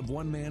story of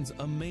one man's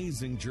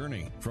amazing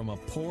journey from a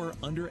poor,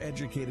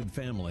 undereducated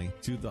family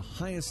to the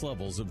highest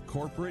levels of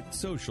corporate,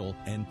 social,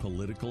 and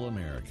political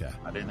America.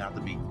 I didn't have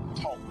to be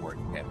taught work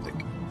ethic.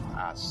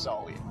 I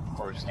saw it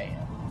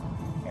firsthand,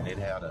 and it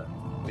had a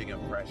big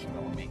impression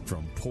on me.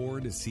 From poor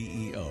to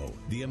CEO,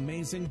 the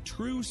amazing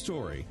true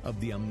story of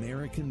the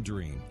American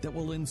dream that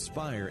will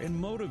inspire and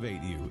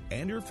motivate you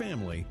and your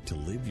family to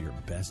live your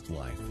best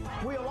life.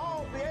 We'll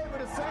all be able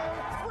to say,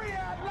 free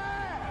at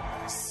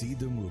last! See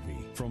the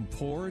movie, From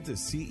Poor to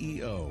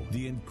CEO,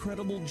 The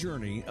Incredible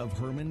Journey of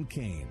Herman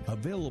Cain,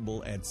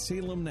 available at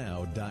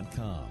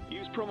salemnow.com.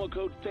 Use promo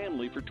code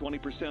FAMILY for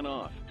 20%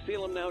 off.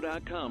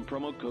 salemnow.com,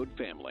 promo code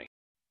FAMILY.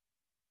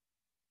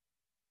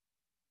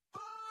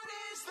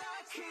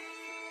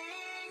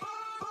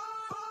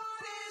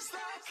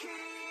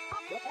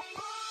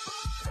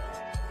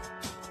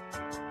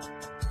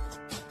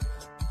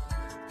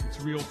 It's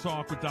Real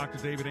Talk with Dr.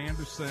 David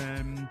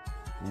Anderson.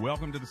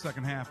 Welcome to the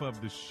second half of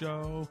the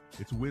show.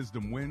 It's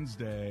Wisdom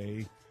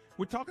Wednesday.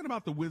 We're talking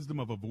about the wisdom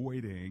of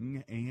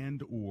avoiding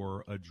and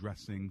or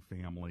addressing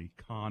family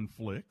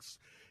conflicts.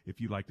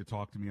 If you'd like to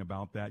talk to me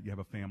about that, you have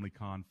a family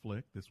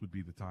conflict, this would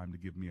be the time to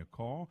give me a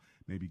call.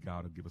 Maybe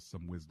God will give us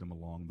some wisdom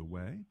along the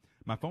way.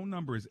 My phone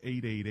number is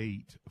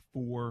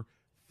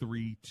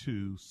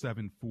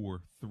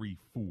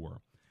 888-432-7434.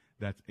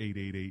 That's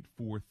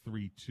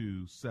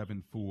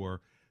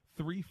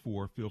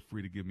 888-432-7434. Feel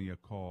free to give me a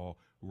call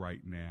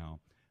right now.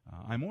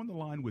 I'm on the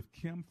line with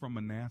Kim from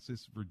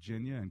Manassas,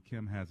 Virginia, and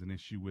Kim has an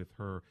issue with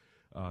her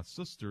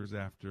sisters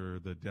after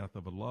the death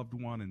of a loved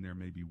one, and there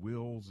may be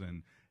wills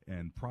and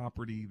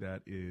property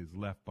that is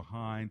left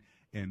behind.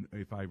 And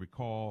if I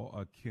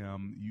recall,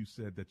 Kim, you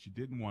said that you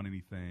didn't want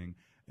anything,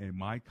 and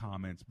my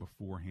comments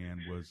beforehand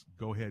was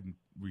go ahead and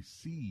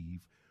receive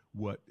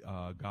what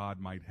God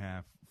might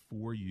have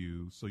for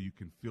you so you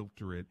can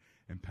filter it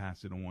and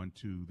pass it on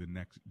to the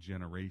next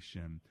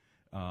generation.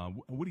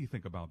 What do you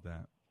think about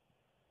that?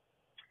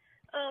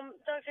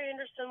 Dr.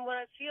 Anderson, what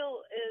I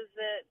feel is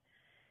that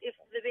if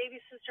the baby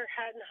sister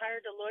hadn't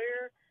hired a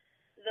lawyer,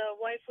 the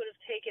wife would have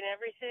taken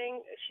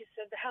everything. She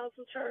said the house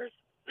was hers,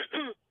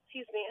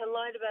 excuse me, and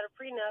lied about a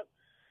prenup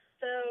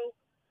so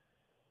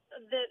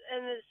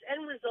this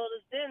end result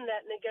has been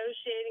that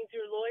negotiating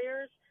through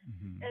lawyers,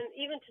 and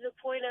even to the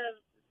point of,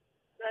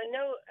 I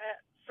know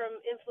from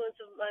influence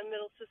of my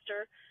middle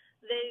sister,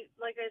 they,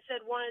 like I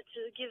said, wanted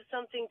to give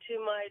something to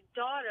my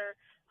daughter.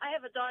 I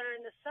have a daughter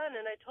and a son,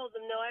 and I told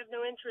them, no, I have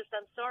no interest.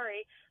 I'm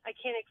sorry. I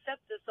can't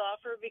accept this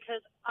offer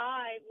because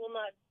I will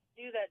not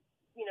do that,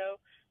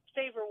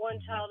 favor one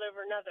child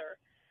over another.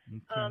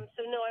 Okay.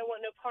 So, no, I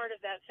want no part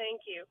of that.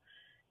 Thank you.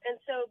 And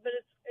so, but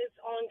it's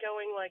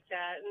ongoing like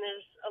that, and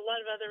there's a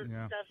lot of other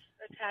stuff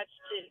attached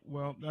to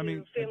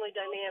family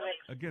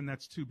dynamics. Again,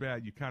 that's too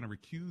bad. You kind of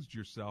recused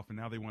yourself, and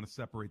now they want to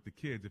separate the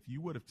kids. If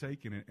you would have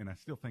taken it, and I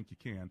still think you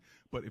can,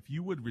 but if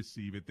you would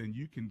receive it, then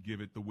you can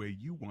give it the way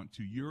you want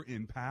to. You're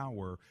in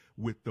power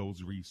with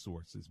those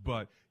resources,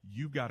 but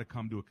you've got to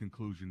come to a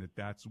conclusion that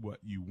that's what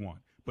you want.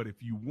 But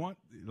if you want,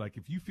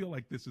 if you feel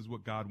like this is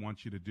what God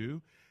wants you to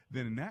do,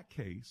 then in that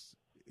case,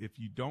 if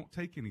you don't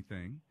take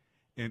anything,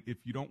 and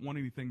if you don't want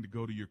anything to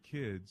go to your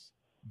kids,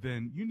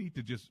 then you need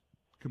to just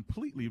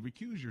completely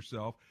recuse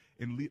yourself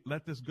and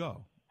let this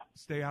go.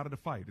 Stay out of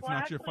the fight. It's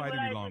not your fight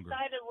any longer.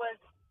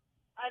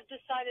 I've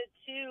decided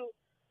to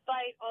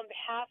fight on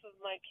behalf of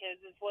my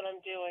kids is what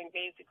I'm doing,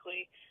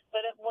 basically.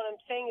 But what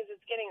I'm saying is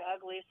it's getting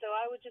ugly, so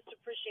I would just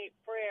appreciate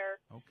prayer.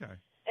 Okay.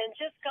 And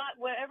just God,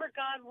 whatever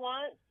God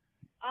wants,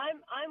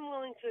 I'm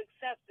willing to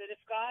accept it.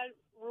 If God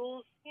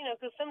rules,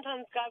 because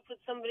sometimes God puts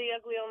somebody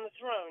ugly on the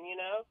throne,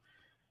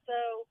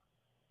 So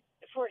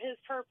for his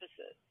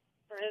purposes,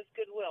 for his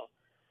goodwill.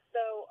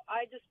 So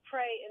I just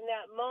pray in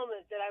that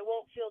moment that I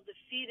won't feel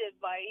defeated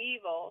by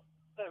evil,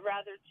 but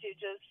rather to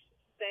just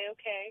say,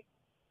 okay,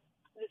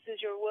 this is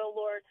your will,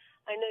 Lord.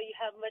 I know you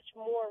have much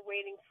more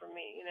waiting for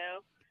me,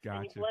 Gotcha.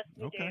 And you bless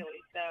me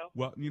daily. So.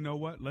 Well, you know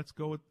what? Let's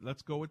go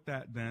with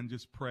that then.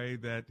 Just pray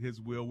that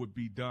his will would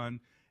be done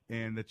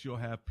and that you'll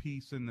have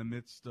peace in the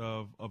midst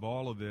of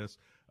all of this.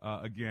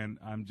 Again,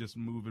 I'm just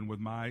moving with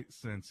my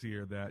sense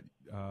here that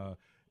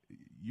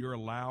you're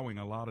allowing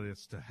a lot of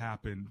this to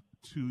happen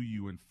to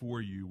you and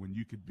for you when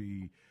you could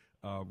be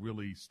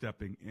really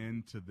stepping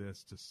into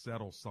this to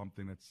settle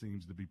something that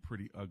seems to be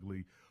pretty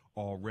ugly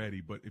already.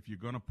 But if you're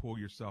going to pull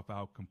yourself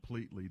out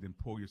completely, then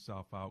pull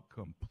yourself out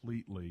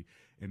completely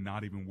and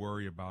not even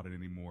worry about it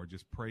anymore.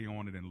 Just pray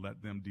on it and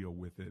let them deal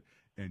with it,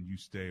 and you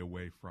stay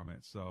away from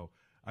it. So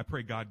I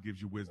pray God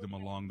gives you wisdom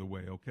along the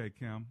way. Okay,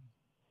 Kim?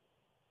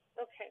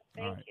 Okay,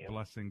 thank you.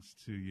 Blessings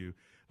to you.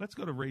 Let's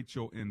go to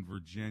Rachel in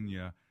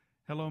Virginia.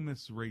 Hello,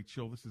 Miss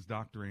Rachel. This is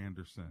Dr.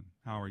 Anderson.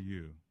 How are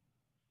you?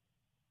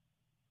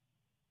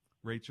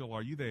 Rachel,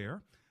 are you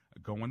there?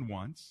 Going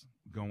once,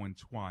 going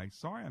twice.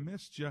 Sorry, I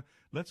missed you.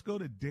 Let's go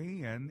to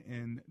Dan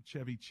in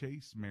Chevy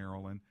Chase,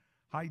 Maryland.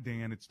 Hi,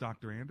 Dan. It's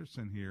Dr.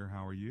 Anderson here.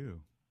 How are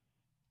you?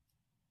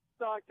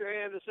 Dr.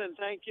 Anderson,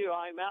 thank you.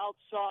 I'm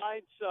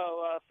outside,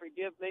 so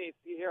forgive me if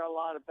you hear a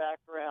lot of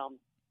background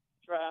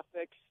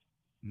traffic.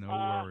 No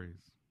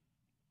worries.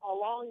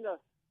 Along the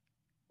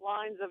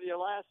lines of your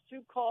last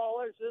two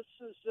callers, this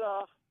is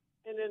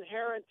an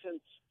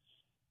inheritance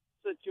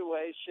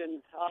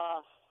situation.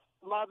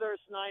 Mother's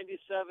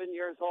 97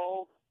 years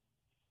old,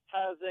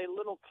 has a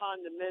little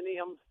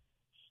condominium.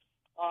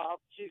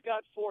 She's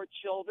got 4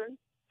 children.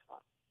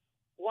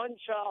 One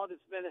child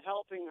has been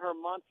helping her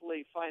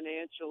monthly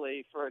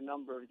financially for a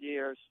number of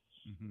years,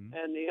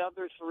 and the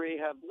other 3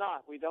 have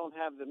not. We don't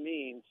have the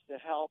means to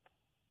help.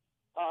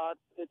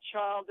 The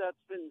child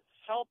that's been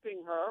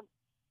helping her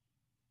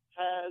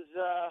has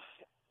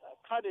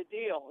cut a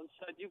deal and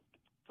said, you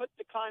put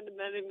the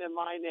condominium in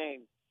my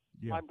name.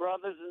 Yeah. My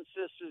brothers and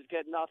sisters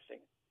get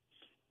nothing.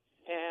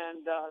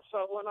 And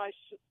so when I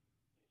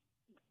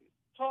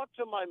talk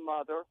to my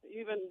mother,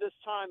 even this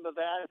time of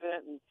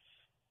Advent and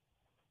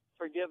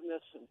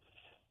forgiveness and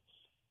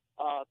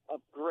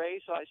of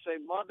grace, I say,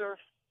 Mother,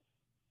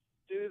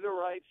 do the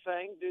right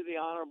thing, do the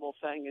honorable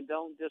thing, and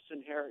don't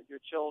disinherit your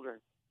children.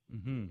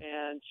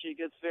 And she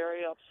gets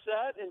very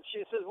upset, and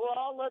she says, well,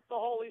 I'll let the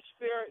Holy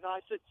Spirit. And I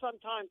said,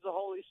 sometimes the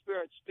Holy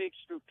Spirit speaks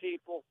through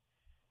people.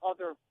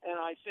 And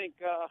I think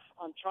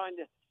I'm trying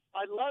to,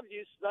 I love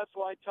you, so that's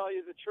why I tell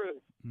you the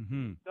truth.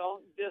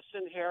 Don't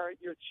disinherit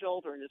your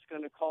children. It's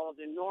going to cause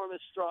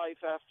enormous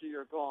strife after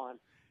you're gone.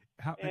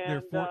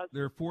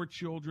 There are 4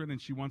 children, and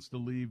she wants to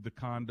leave the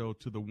condo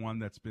to the one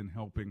that's been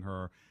helping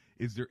her.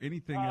 Is there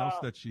anything else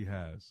that she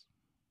has?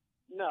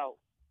 No,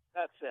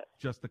 that's it.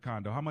 Just the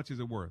condo. How much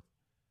is it worth?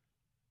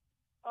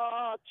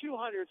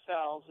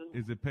 $200,000.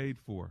 Is it paid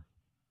for?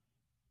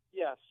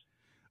 Yes.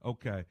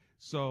 Okay.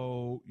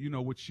 So,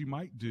 what she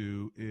might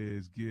do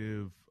is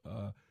give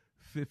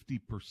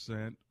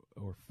 50%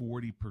 or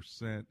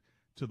 40%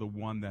 to the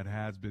one that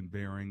has been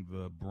bearing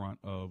the brunt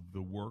of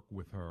the work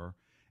with her,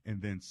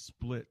 and then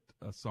split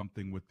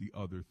something with the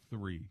other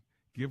 3.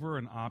 Give her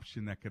an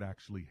option that could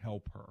actually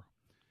help her.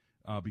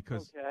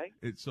 Because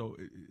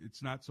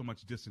it's not so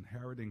much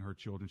disinheriting her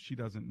children. She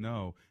doesn't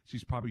know.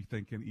 She's probably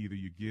thinking either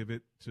you give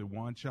it to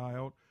one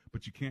child,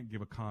 but you can't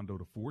give a condo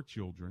to 4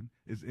 children,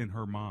 is in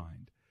her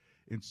mind.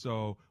 And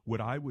so what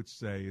I would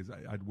say is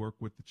I'd work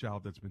with the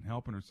child that's been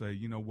helping her, say,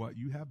 you know what,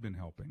 you have been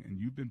helping, and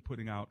you've been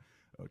putting out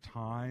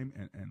time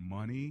and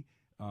money.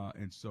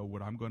 And so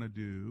what I'm going to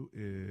do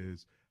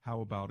is,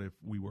 how about if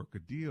we work a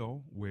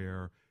deal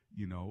where,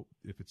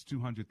 if it's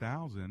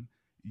 200,000,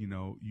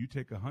 you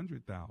take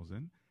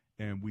 100,000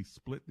 and we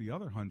split the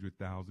other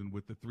 100,000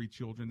 with the 3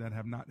 children that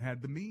have not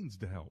had the means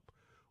to help,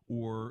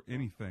 or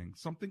anything.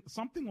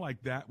 Something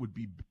like that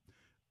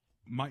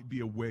might be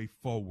a way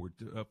forward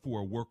for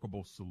a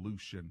workable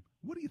solution.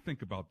 What do you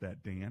think about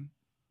that, Dan?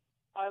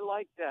 I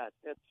like that.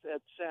 It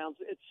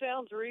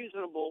sounds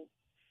reasonable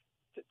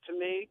to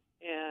me,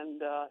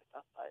 and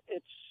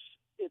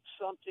it's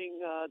something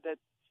that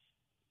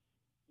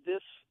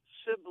this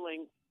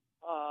sibling.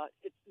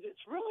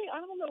 It's really,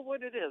 I don't know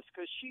what it is,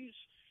 because she's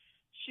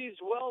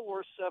well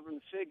worth 7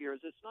 figures.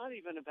 It's not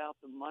even about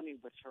the money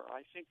with her.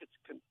 I think it's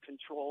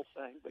control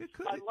thing. But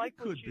I like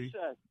what you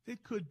said.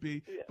 It could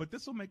be, yeah. But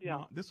this will make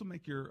your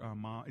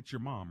mom. It's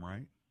your mom,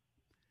 right?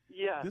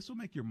 Yeah. This will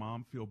make your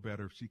mom feel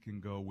better if she can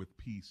go with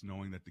peace,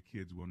 knowing that the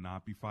kids will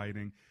not be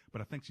fighting.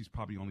 But I think she's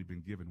probably only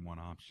been given one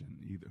option: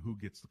 either who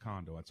gets the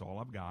condo. That's all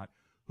I've got.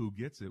 Who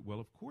gets it? Well,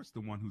 of course,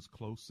 the one who's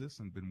closest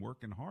and been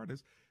working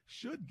hardest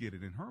should get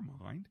it in her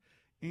mind.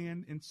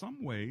 And in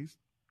some ways,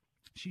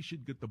 she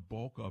should get the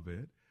bulk of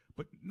it,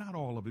 but not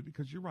all of it,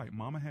 because you're right.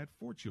 Mama had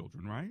 4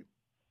 children, right?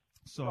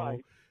 So,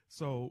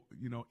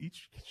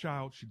 each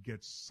child should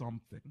get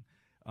something,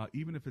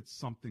 even if it's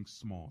something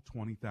small,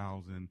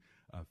 20,000,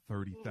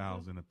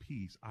 30,000 a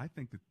piece. I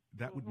think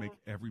that would make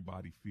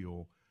everybody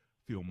feel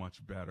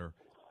much better.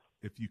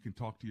 If you can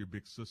talk to your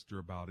big sister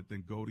about it,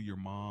 then go to your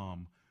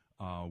mom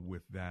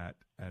with that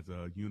as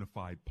a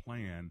unified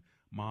plan.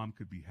 Mom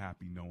could be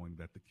happy knowing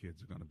that the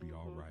kids are going to be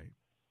all right.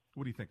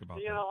 What do you think about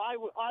that? I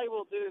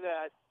will do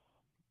that,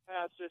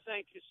 Pastor.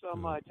 Thank you so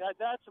much.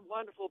 That's a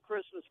wonderful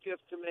Christmas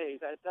gift to me.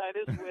 That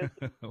is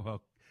wisdom.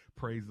 Well,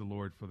 praise the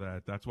Lord for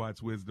that. That's why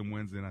it's Wisdom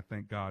Wednesday, and I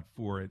thank God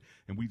for it.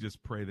 And we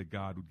just pray that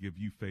God would give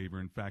you favor.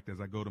 In fact, as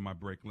I go to my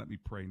break, let me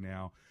pray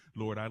now.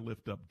 Lord, I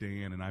lift up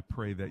Dan, and I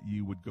pray that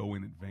you would go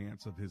in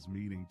advance of his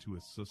meeting to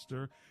his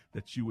sister,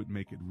 that you would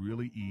make it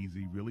really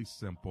easy, really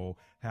simple.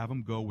 Have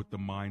him go with the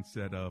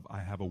mindset of, I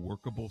have a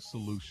workable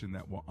solution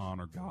that will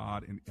honor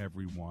God and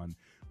everyone.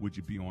 Would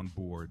you be on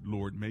board?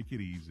 Lord, make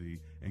it easy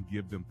and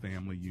give them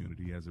family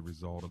unity as a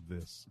result of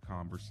this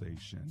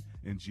conversation.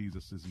 In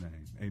Jesus'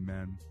 name,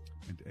 amen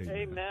and amen.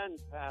 Amen,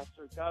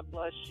 Pastor. God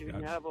bless you.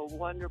 And have a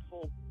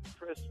wonderful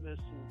Christmas.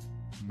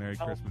 And Merry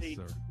Christmas,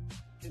 sir.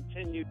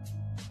 Continued.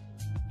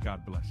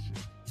 God bless you.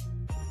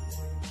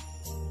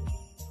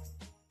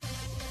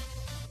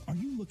 Are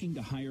you looking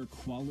to hire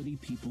quality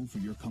people for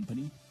your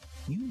company?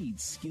 You need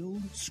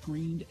skilled,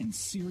 screened, and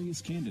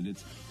serious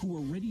candidates who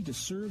are ready to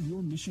serve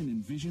your mission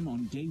and vision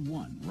on day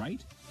one,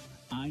 right?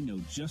 I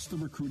know just the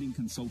recruiting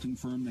consulting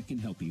firm that can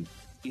help you.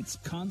 It's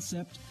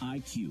Concept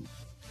IQ.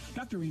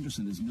 Dr.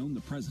 Anderson has known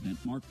the president,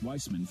 Mark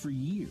Weissman, for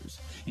years,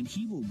 and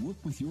he will work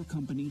with your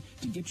company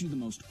to get you the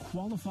most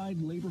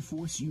qualified labor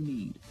force you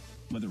need.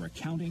 Whether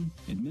accounting,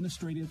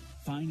 administrative,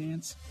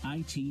 finance,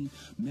 IT,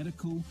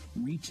 medical,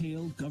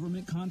 retail,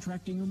 government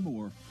contracting, or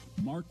more,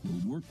 Mark will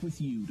work with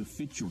you to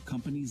fit your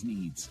company's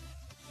needs.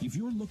 If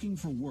you're looking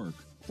for work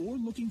or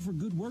looking for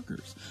good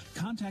workers,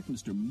 contact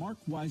Mr. Mark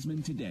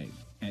Weissman today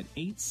at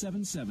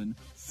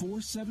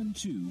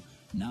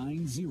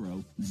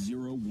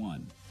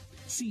 877-472-9001.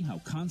 See how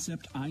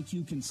Concept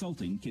IQ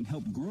Consulting can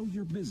help grow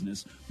your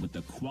business with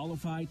the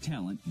qualified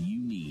talent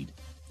you need.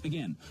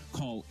 Again,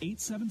 call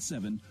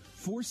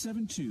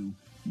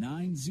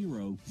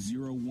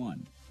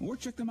 877-472-9001 or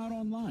check them out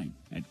online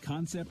at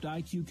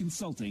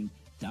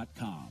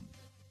conceptiqconsulting.com.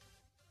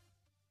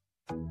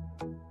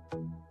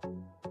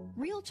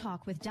 Real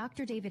Talk with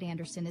Dr. David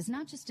Anderson is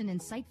not just an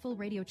insightful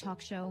radio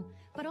talk show,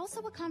 but also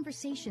a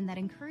conversation that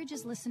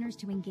encourages listeners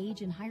to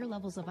engage in higher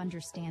levels of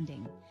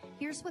understanding.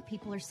 Here's what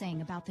people are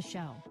saying about the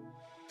show.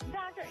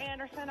 Dr.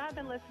 Anderson, I've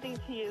been listening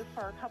to you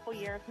for a couple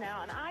years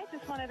now, and I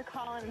just wanted to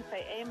call in and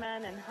say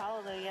amen and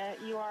hallelujah.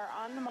 You are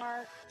on the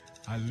mark.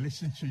 I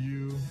listen to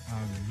you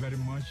very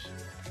much,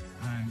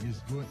 and it's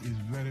good. It's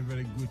very,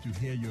 very good to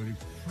hear your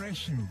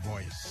refreshing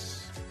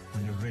voice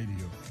on your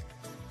radio.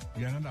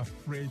 You are not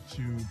afraid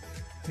to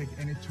take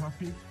any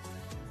topic.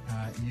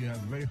 You are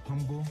very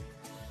humble,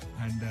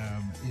 and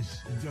it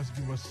just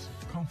gives us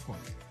comfort.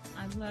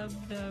 I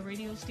love the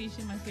radio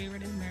station. My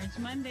favorite is Marriage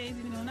Mondays.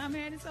 Even though not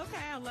married, it's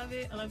okay. I love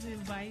it. I love the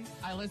advice.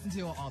 I listen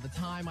to it all the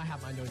time. I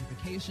have my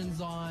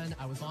notifications on.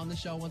 I was on the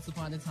show once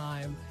upon a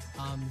time.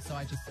 So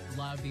I just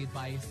love the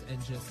advice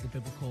and just the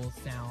biblical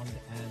sound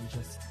and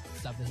just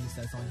stuff that he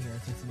says on here.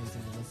 It's just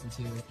amazing to listen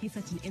to. He's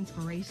such an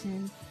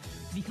inspiration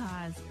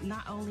because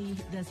not only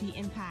does he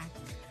impact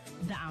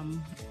the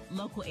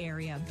local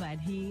area, but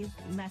his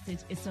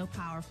message is so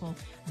powerful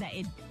that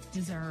it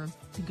deserves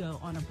to go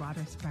on a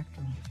broader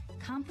spectrum.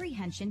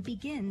 Comprehension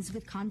begins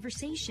with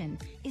conversation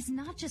is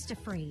not just a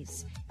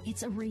phrase,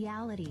 it's a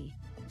reality.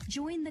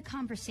 Join the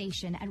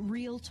conversation at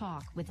Real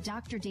Talk with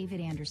Dr. David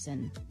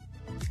Anderson.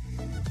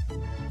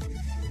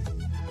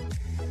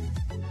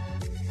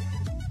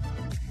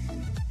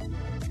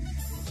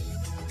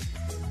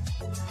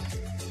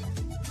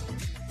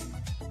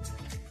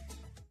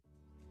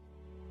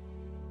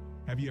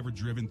 Have you ever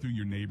driven through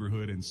your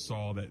neighborhood and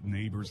saw that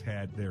neighbors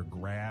had their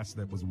grass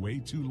that was way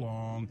too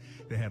long?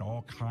 They had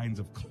all kinds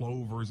of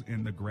clovers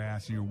in the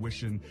grass, and you're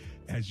wishing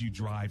as you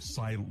drive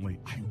silently,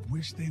 I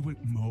wish they would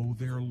mow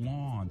their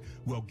lawn.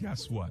 Well,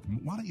 guess what?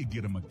 Why don't you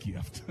get them a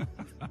gift?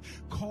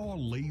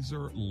 Call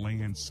Laser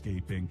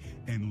Landscaping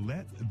and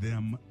let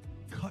them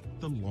cut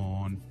the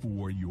lawn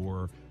for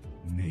your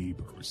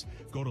neighbors.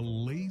 Go to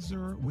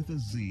Laser with a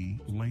Z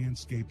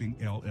Landscaping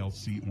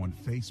LLC on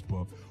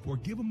Facebook, or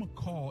give them a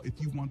call if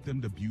you want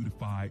them to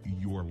beautify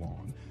your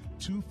lawn.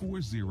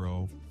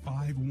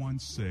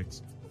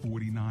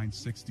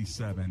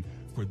 240-516-4967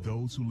 for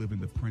those who live in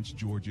the Prince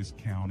George's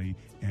County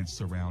and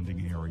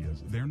surrounding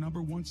areas. Their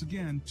number, once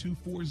again,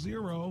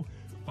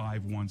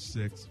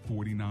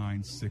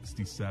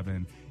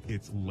 240-516-4967.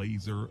 It's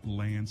Laser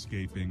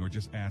Landscaping, or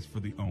just ask for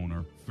the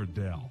owner,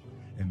 Fidel.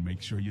 And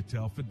make sure you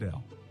tell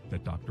Fidel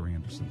that Dr.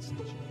 Anderson sent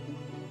you.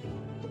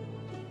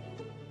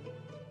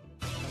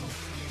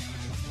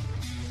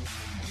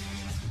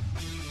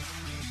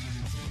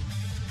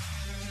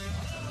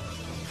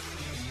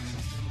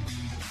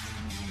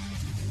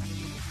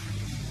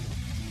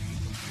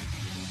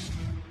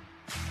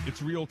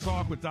 It's Real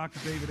Talk with Dr.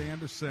 David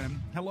Anderson.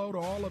 Hello to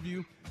all of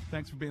you.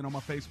 Thanks for being on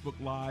my Facebook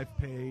Live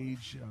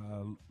page.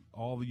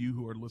 All of you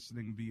who are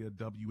listening via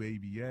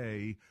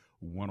WAVA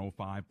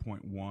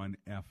 105.1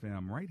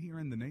 FM right here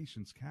in the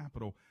nation's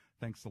capital.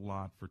 Thanks a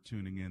lot for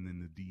tuning in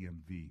the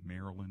DMV,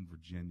 Maryland,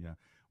 Virginia,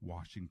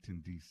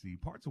 Washington, D.C.,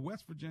 parts of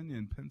West Virginia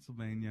and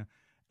Pennsylvania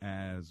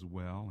as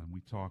well. And we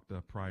talked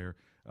prior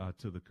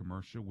to the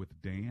commercial with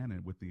Dan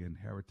and with the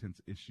inheritance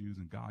issues,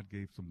 and God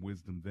gave some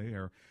wisdom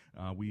there.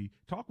 We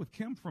talked with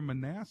Kim from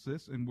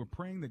Manassas, and we're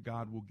praying that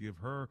God will give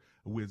her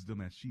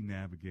wisdom as she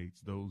navigates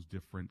those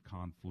different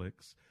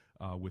conflicts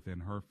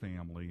within her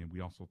family. And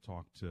we also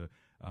talked to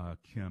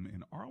Kim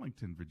in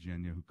Arlington,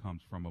 Virginia, who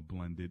comes from a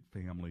blended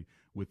family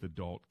with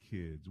adult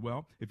kids.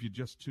 Well, if you're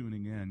just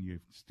tuning in,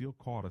 you've still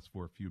caught us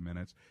for a few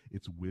minutes.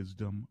 It's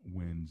Wisdom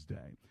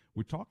Wednesday.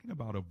 We're talking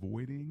about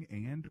avoiding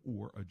and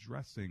or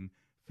addressing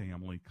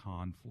family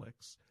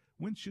conflicts.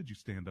 When should you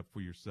stand up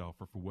for yourself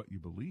or for what you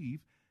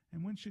believe?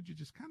 And when should you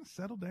just kind of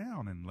settle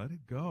down and let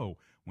it go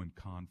when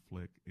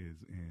conflict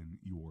is in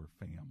your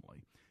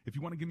family? If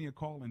you want to give me a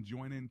call and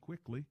join in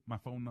quickly, my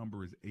phone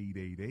number is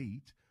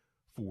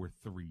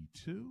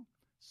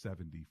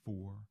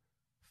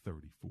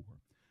 888-432-7434.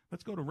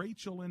 Let's go to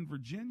Rachel in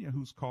Virginia,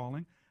 who's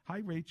calling.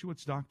 Hi, Rachel.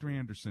 It's Dr.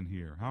 Anderson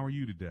here. How are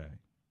you today?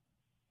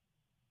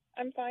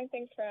 I'm fine.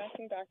 Thanks for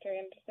asking, Dr.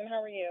 Anderson.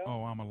 How are you?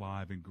 Oh, I'm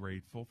alive and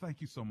grateful. Thank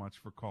you so much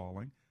for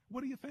calling.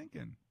 What are you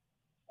thinking?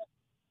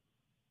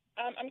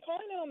 I'm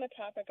calling on the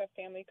topic of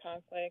family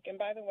conflict. And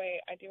by the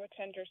way, I do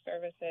attend your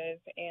services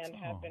and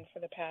have been for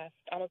the past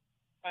almost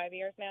 5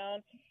 years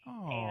now.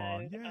 Oh,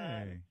 and,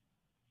 yay.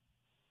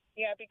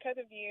 Yeah, because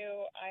of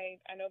you, I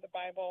know the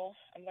Bible.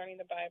 I'm learning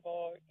the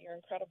Bible. You're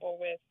incredible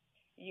with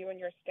you and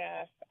your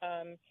staff.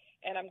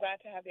 And I'm glad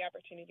to have the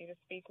opportunity to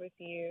speak with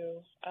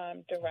you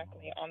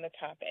directly on the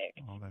topic.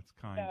 Oh, that's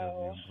kind of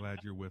you. I'm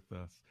glad you're with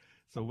us.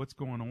 So what's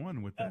going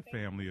on with that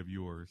family of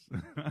yours?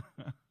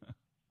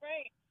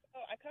 Right. So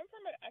I come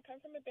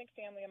from a big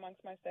family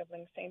amongst my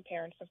siblings, same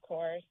parents, of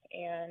course.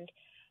 And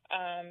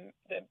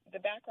the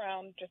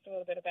background, just a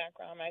little bit of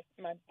background,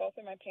 both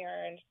of my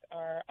parents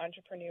are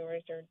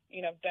entrepreneurs, or,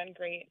 done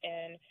great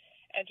in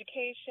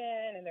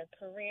education and their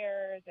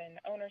careers and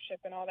ownership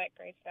and all that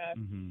great stuff.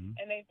 Mm-hmm.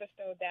 And they've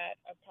bestowed that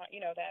upon,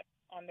 that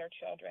on their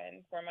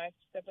children, where my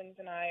siblings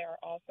and I are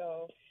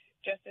also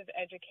just as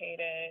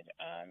educated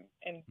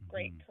in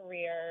great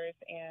careers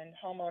and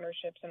home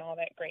ownerships and all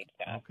that great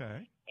stuff.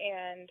 Okay.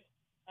 And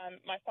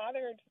my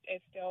father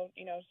is still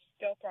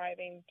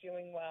thriving,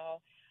 doing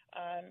well.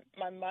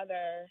 My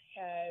mother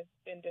has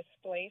been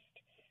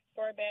displaced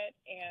for a bit,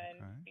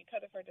 and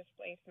because of her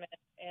displacement,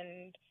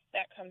 and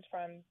that comes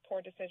from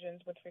poor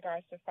decisions with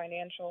regards to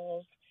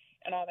financials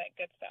and all that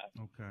good stuff.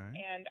 Okay.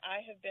 And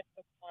I have been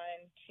the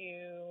one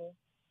to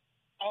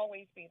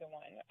always be the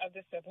one of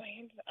the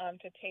siblings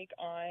to take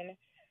on,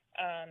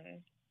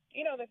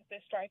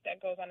 the strife that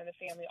goes on in the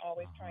family,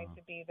 always trying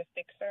to be the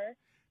fixer.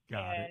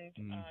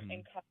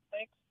 In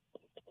conflicts.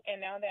 And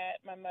now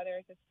that my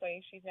mother is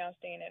displaced, she's now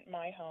staying at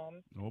my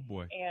home. Oh,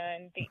 boy.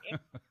 And the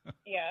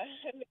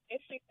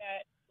issue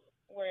that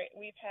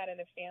we've had in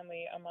the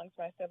family amongst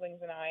my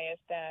siblings and I is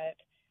that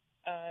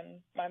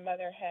my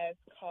mother has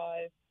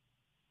caused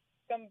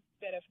some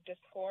bit of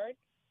discord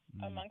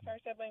amongst our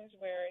siblings,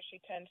 where she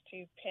tends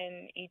to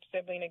pin each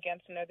sibling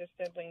against another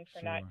sibling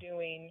for not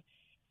doing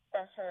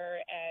for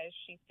her as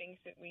she thinks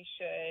that we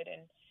should,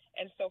 and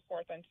so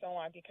forth and so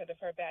on, because of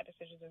her bad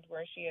decisions and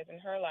where she is in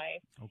her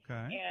life.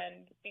 Okay.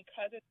 And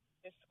because of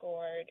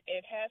discord,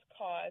 it has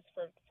caused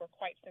for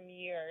quite some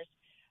years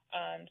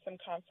some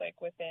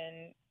conflict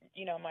within,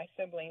 my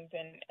siblings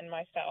and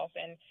myself.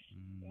 And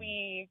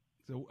we...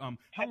 So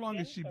how long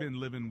has she been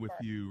living with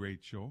you,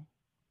 Rachel?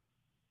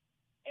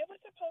 It was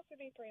supposed to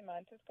be 3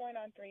 months. It's going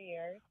on 3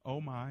 years.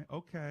 Oh, my.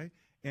 Okay.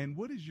 And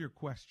what is your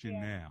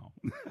question now?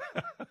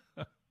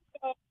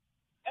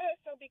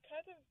 So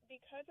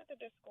because of the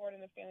discord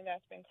in the family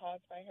that's been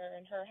caused by her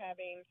and her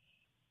having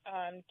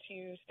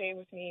to stay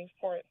with me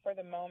for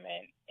the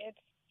moment,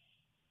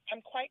 I'm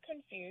quite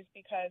confused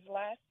because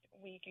last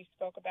week you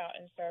spoke about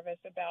in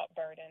service about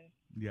burden.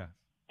 Yes.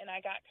 And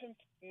I got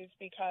confused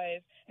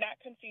because, not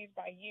confused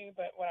by you,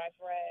 but what I've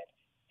read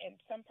in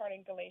some part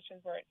in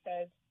Galatians where it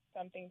says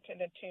something to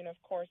the tune, of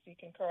course you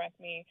can correct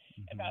me,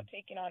 about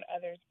taking on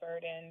others'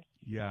 burdens.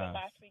 Yes.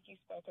 But last week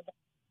you spoke about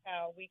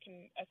how we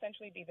can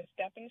essentially be the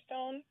stepping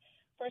stone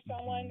for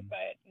someone,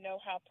 but know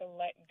how to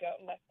let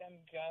them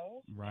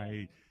go.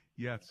 Right.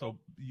 Yeah. So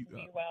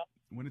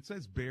when it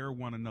says bear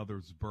one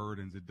another's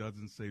burdens, it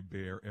doesn't say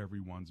bear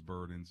everyone's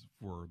burdens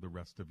for the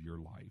rest of your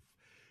life.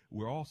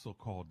 We're also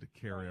called to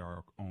carry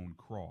our own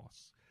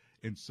cross.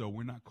 And so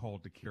we're not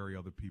called to carry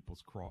other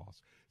people's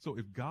cross. So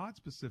if God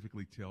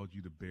specifically tells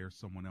you to bear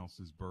someone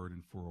else's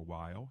burden for a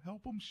while,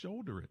 help them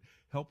shoulder it.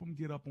 Help them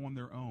get up on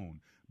their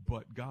own.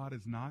 But God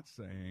is not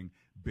saying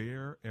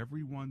bear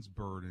everyone's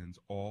burdens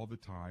all the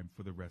time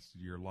for the rest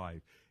of your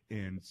life.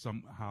 And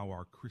somehow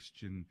our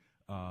Christian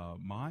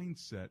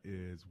mindset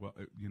is, well,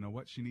 you know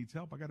what? She needs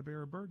help. I got to bear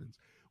her burdens.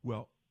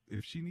 Well,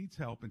 if she needs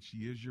help and she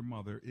is your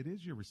mother, it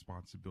is your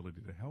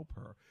responsibility to help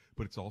her,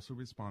 but it's also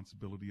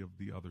responsibility of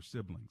the other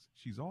siblings.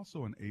 She's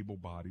also an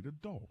able-bodied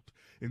adult.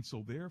 And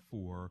so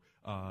therefore,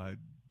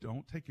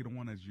 don't take it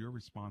on as your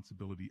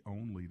responsibility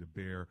only to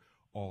bear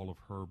all of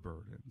her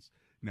burdens.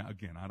 Now,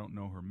 again, I don't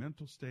know her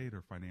mental state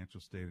or financial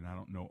state, and I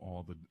don't know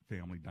all the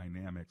family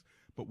dynamics,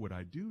 but what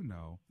I do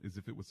know is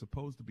if it was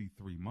supposed to be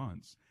 3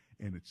 months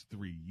and it's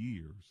 3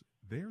 years,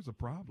 there's a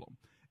problem.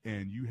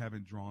 And you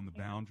haven't drawn the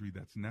boundary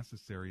that's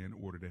necessary in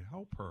order to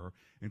help her.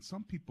 And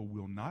some people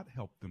will not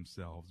help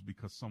themselves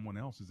because someone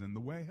else is in the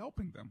way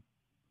helping them.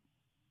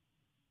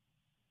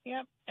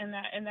 Yep, and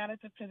that is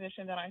a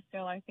position that I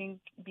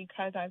think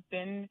because I've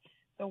been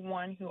the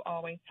one who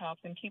always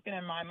helps, and keeping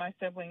in mind my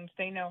siblings,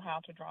 they know how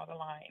to draw the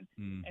line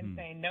and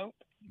say nope.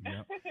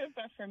 Yep.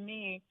 But for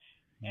me,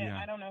 and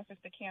I don't know if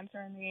it's the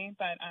cancer in me,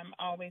 but I'm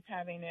always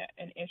having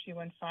an issue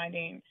in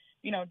finding,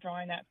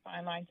 drawing that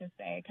fine line to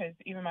say, because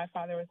even my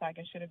father was like,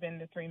 it should have been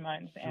the 3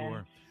 months.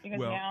 Sure. And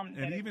well, now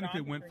and even if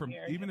it went from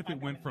years,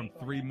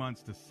 3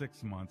 months to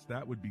 6 months,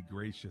 that would be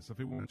gracious. If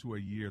it went to a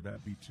year,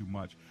 that'd be too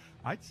much.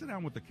 I'd sit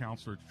down with the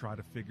counselor to try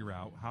to figure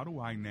out, how do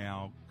I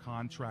now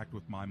contract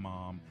with my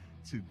mom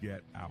to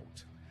get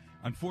out?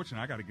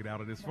 Unfortunately, I got to get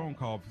out of this phone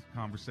call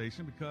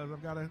conversation because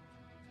I've got a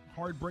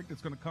hard break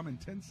that's going to come in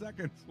 10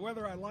 seconds,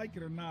 whether I like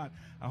it or not.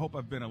 I hope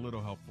I've been a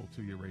little helpful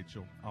to you,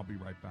 Rachel. I'll be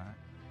right back.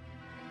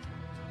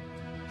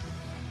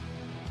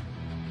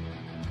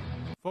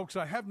 Folks,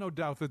 I have no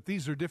doubt that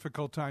these are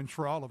difficult times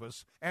for all of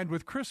us. And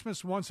with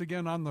Christmas once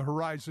again on the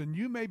horizon,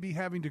 you may be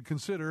having to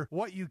consider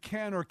what you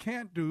can or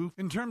can't do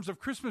in terms of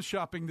Christmas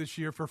shopping this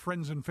year for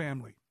friends and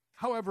family.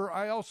 However,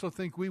 I also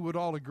think we would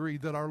all agree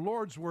that our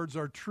Lord's words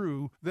are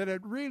true, that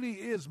it really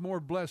is more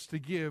blessed to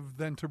give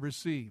than to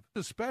receive,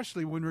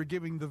 especially when we're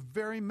giving the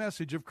very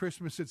message of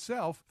Christmas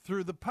itself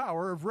through the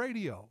power of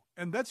radio.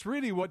 And that's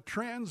really what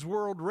Trans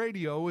World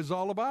Radio is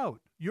all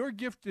about. Your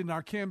gift in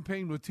our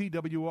campaign with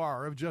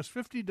TWR of just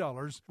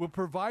 $50 will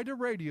provide a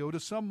radio to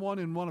someone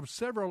in one of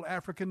several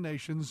African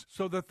nations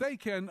so that they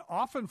can,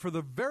 often for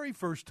the very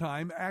first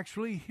time,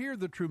 actually hear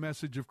the true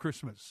message of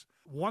Christmas.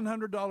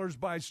 $100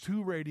 buys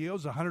 2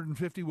 radios,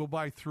 $150 will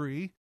buy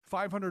 3,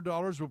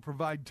 $500 will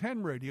provide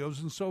 10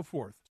 radios, and so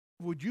forth.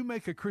 Would you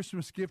make a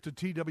Christmas gift to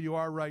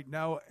TWR right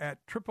now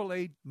at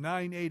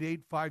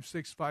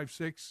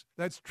 888-988-5656?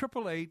 That's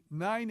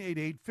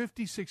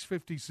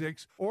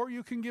 888-988-5656, or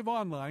you can give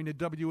online at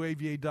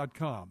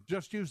WAVA.com.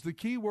 Just use the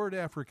keyword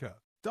Africa.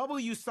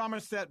 W.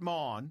 Somerset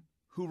Maugham,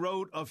 who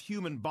wrote of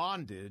human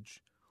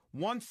bondage,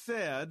 once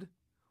said,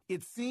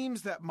 "It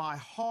seems that my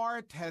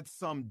heart had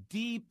some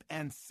deep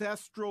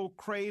ancestral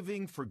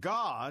craving for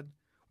God,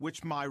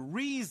 which my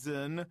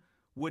reason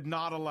would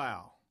not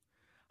allow."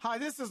 Hi,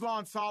 this is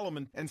Lon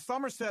Solomon, and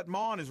Somerset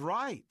Maugham is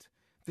right.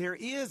 There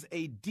is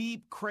a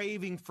deep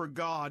craving for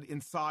God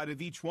inside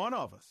of each one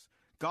of us.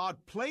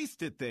 God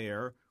placed it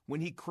there when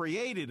He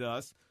created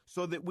us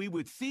so that we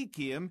would seek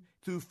Him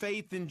through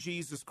faith in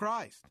Jesus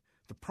Christ.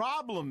 The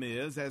problem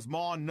is, as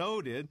Maugham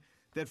noted,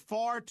 that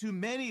far too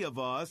many of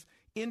us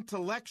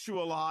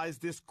intellectualize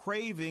this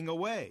craving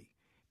away.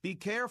 Be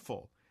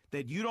careful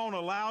that you don't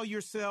allow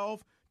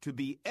yourself to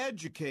be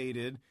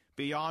educated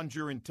beyond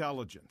your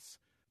intelligence.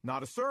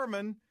 Not a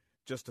sermon,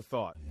 just a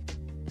thought.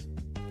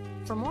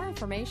 For more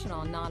information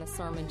on Not a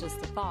Sermon, Just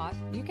a Thought,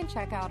 you can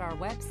check out our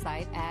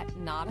website at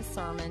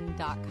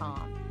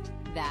notasermon.com.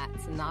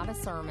 That's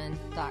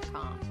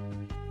notasermon.com.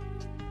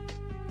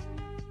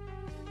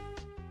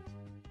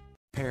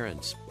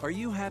 Parents, are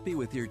you happy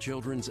with your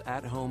children's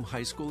at-home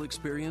high school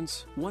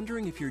experience?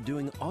 Wondering if you're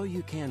doing all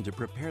you can to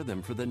prepare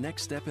them for the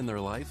next step in their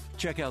life?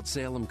 Check out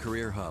Salem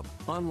Career Hub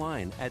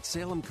online at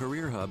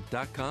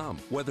salemcareerhub.com.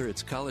 Whether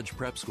it's college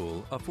prep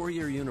school, a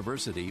four-year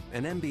university,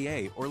 an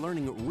MBA, or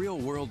learning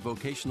real-world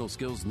vocational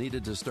skills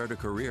needed to start a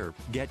career,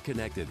 get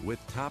connected with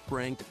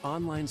top-ranked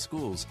online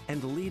schools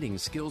and leading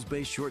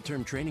skills-based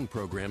short-term training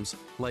programs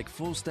like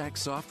full-stack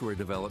software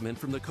development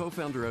from the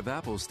co-founder of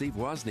Apple, Steve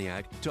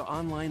Wozniak, to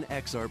online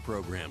XR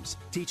programs,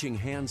 teaching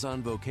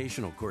hands-on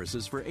vocational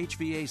courses for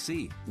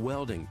HVAC,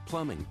 welding,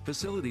 plumbing,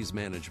 facilities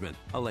management,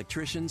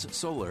 electricians,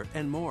 solar,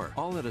 and more,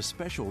 all at a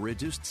special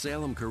reduced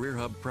Salem Career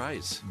Hub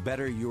price.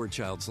 Better your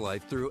child's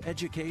life through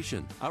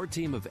education. Our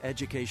team of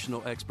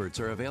educational experts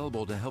are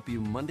available to help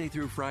you Monday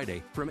through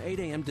Friday from 8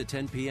 a.m. to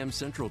 10 p.m.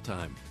 Central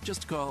Time.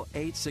 Just call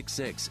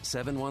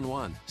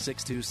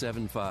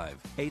 866-711-6275,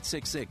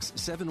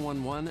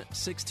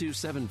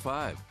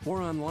 866-711-6275,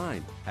 or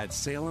online at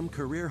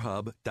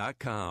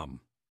salemcareerhub.com.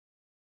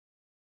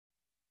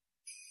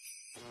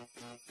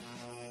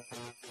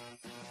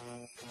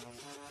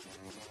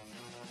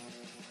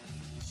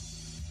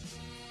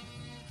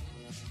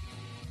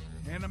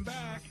 And I'm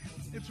back.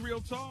 It's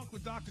Real Talk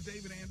with Dr.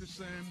 David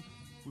Anderson.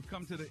 We've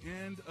come to the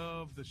end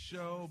of the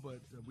show,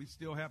 but we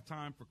still have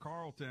time for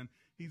Carlton.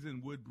 He's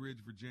in Woodbridge,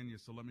 Virginia,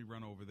 so let me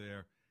run over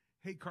there.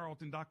 Hey,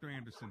 Carlton, Dr.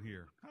 Anderson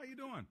here. How you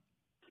doing?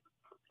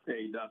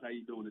 Hey, Doc, how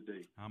you doing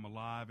today? I'm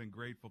alive and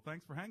grateful.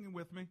 Thanks for hanging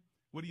with me.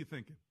 What are you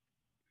thinking?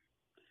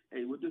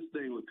 Hey, with this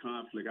thing with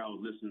conflict, I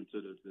was listening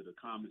to the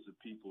comments of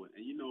people, and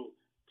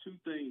two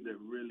things that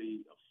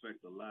really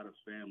affect a lot of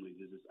families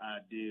is this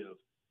idea of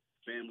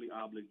family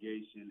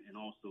obligation and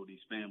also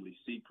these family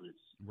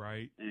secrets.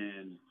 Right.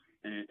 And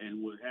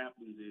what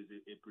happens is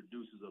it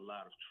produces a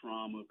lot of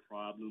trauma,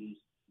 problems,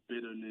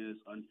 bitterness,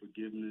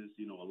 unforgiveness.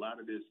 A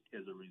lot of this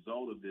as a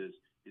result of this,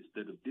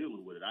 instead of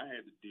dealing with it. I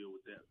had to deal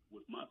with that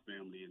with my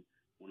family. And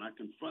when I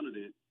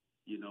confronted it,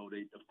 they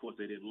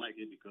didn't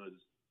like it because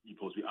you're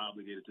supposed to be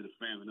obligated to the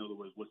family. In other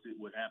words,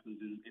 what happens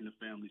in the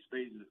family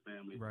stays in the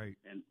family. Right.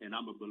 And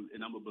I'm a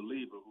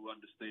believer who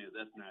understands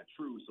that's not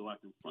true. So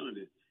I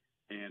confronted it.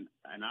 And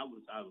I was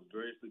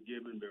very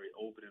forgiving, very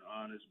open and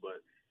honest,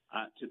 but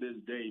to this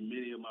day,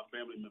 many of my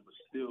family members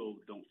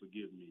still don't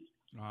forgive me.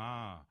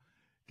 Ah,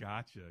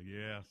 gotcha.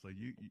 Yeah. So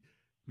you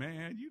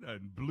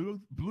done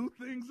blew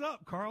things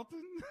up,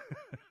 Carlton.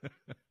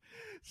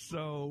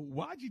 So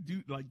why'd you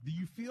do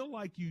you feel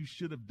like you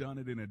should have done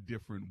it in a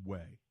different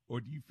way?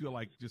 Or do you feel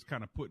like just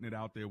kind of putting it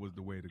out there was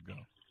the way to go?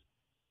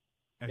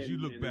 As you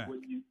look back.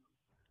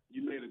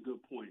 You made a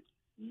good point.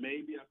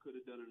 Maybe I could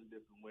have done it in a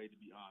different way, to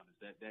be honest.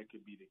 That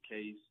could be the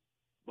case.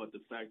 But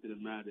the fact of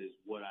the matter is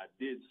what I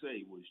did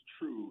say was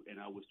true, and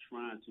I was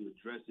trying to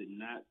address it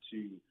not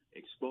to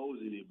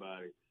expose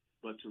anybody,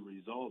 but to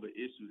resolve an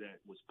issue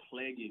that was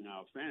plaguing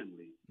our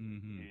family.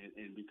 Mm-hmm.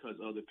 And because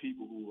other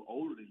people who were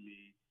older than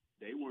me,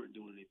 they weren't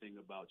doing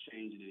anything about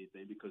changing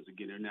anything because,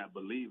 again, they're not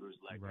believers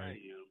like I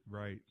am.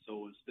 Right.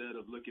 So instead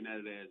of looking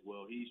at it as,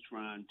 well, he's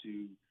trying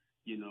to,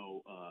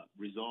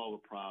 resolve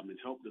a problem and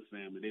help the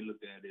family, they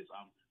looked at it as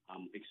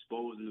I'm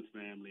exposing the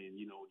family, and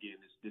again,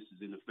 this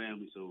is in the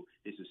family, so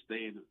it should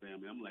stay in the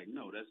family. I'm like,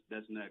 no,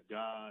 that's not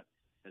God,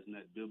 that's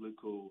not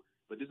biblical.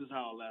 But this is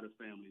how a lot of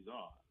families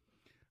are.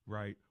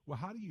 Right. Well,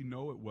 how do you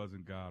know it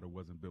wasn't God or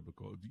wasn't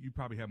biblical? You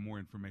probably have more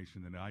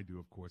information than I do,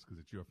 of course, because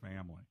it's your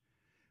family.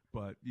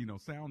 But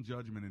sound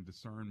judgment and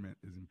discernment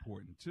is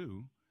important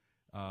too,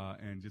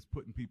 and just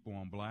putting people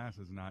on blast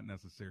is not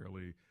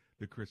necessarily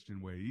the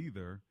Christian way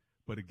either.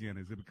 But again,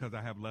 is it because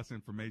I have less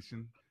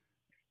information?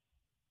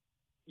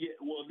 Yeah,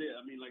 well,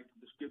 like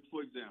the script,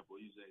 for example,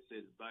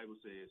 the Bible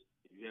says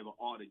if you have an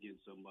ought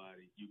against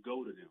somebody, you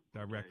go to them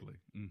directly.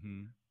 Okay?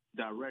 Mm-hmm.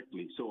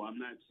 Directly. So I'm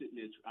not sitting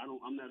there.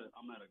 I'm not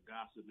a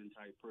gossiping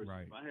type person.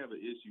 Right. If I have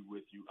an issue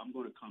with you, I'm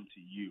going to come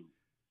to you.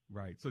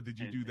 Right. So did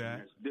you do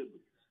that?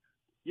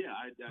 Yeah,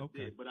 I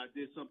did. But I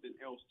did something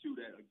else too.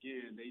 That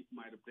again, they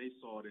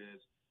saw it as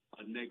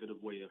a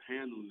negative way of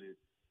handling it.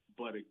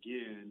 But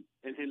again,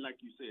 and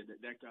like you said, that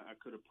I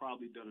could have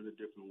probably done it a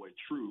different way.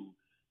 True.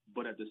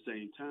 But at the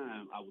same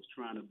time, I was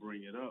trying to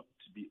bring it up,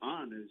 to be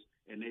honest,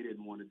 and they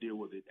didn't want to deal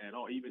with it at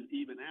all. Even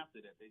after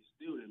that, they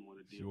still didn't want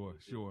to deal with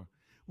it. Sure.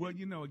 Well,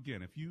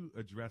 again, if you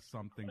address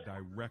something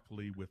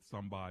directly with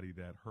somebody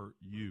that hurt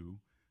you,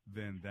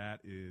 then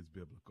that is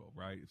biblical,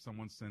 right? If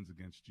someone sins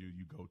against you,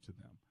 you go to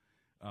them.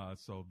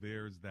 So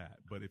there's that.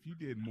 But if you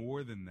did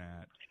more than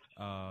that,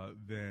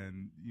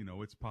 then,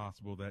 it's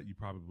possible that you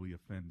probably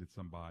offended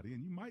somebody,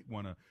 and you might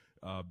want to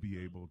be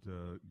able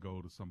to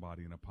go to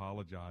somebody and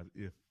apologize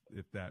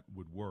if that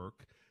would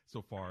work,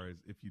 so far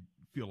as if you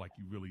feel like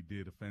you really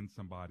did offend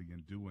somebody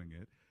in doing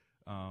it.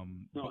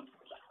 No,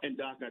 and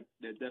Doc,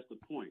 that's the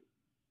point.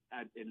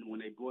 And when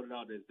they brought it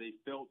out as they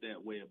felt that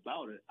way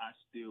about it, I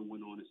still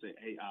went on to say,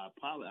 hey, I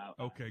apologize.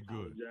 Okay,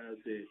 good. I apologize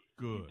that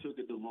you took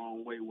it the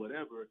wrong way,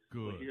 whatever.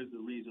 Good. But here's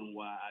the reason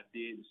why I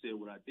did and said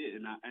what I did.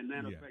 And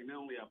matter of fact, not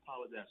only I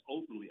apologized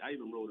openly, I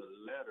even wrote a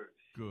letter.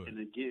 Good. And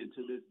again,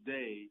 to this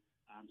day,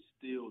 I'm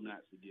still not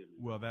forgiving.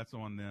 Well, that's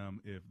on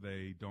them if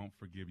they don't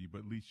forgive you, but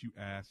at least you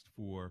asked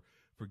for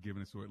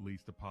forgiveness or at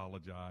least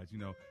apologize. You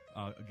know,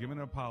 giving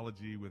an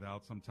apology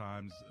without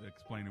sometimes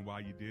explaining why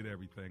you did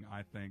everything,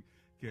 I think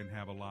can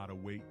have a lot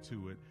of weight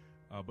to it.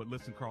 But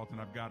listen, Carlton,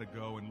 I've got to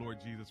go. And Lord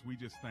Jesus, we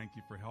just thank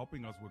you for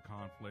helping us with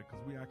conflict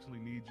because we actually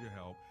need your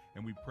help.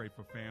 And we pray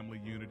for family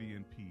unity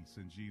and peace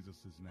in Jesus'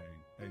 name.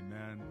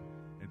 Amen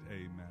and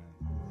amen.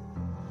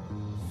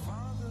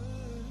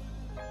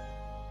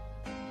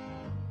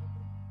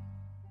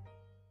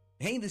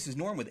 Hey, this is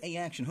Norm with A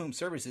Action Home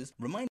Services.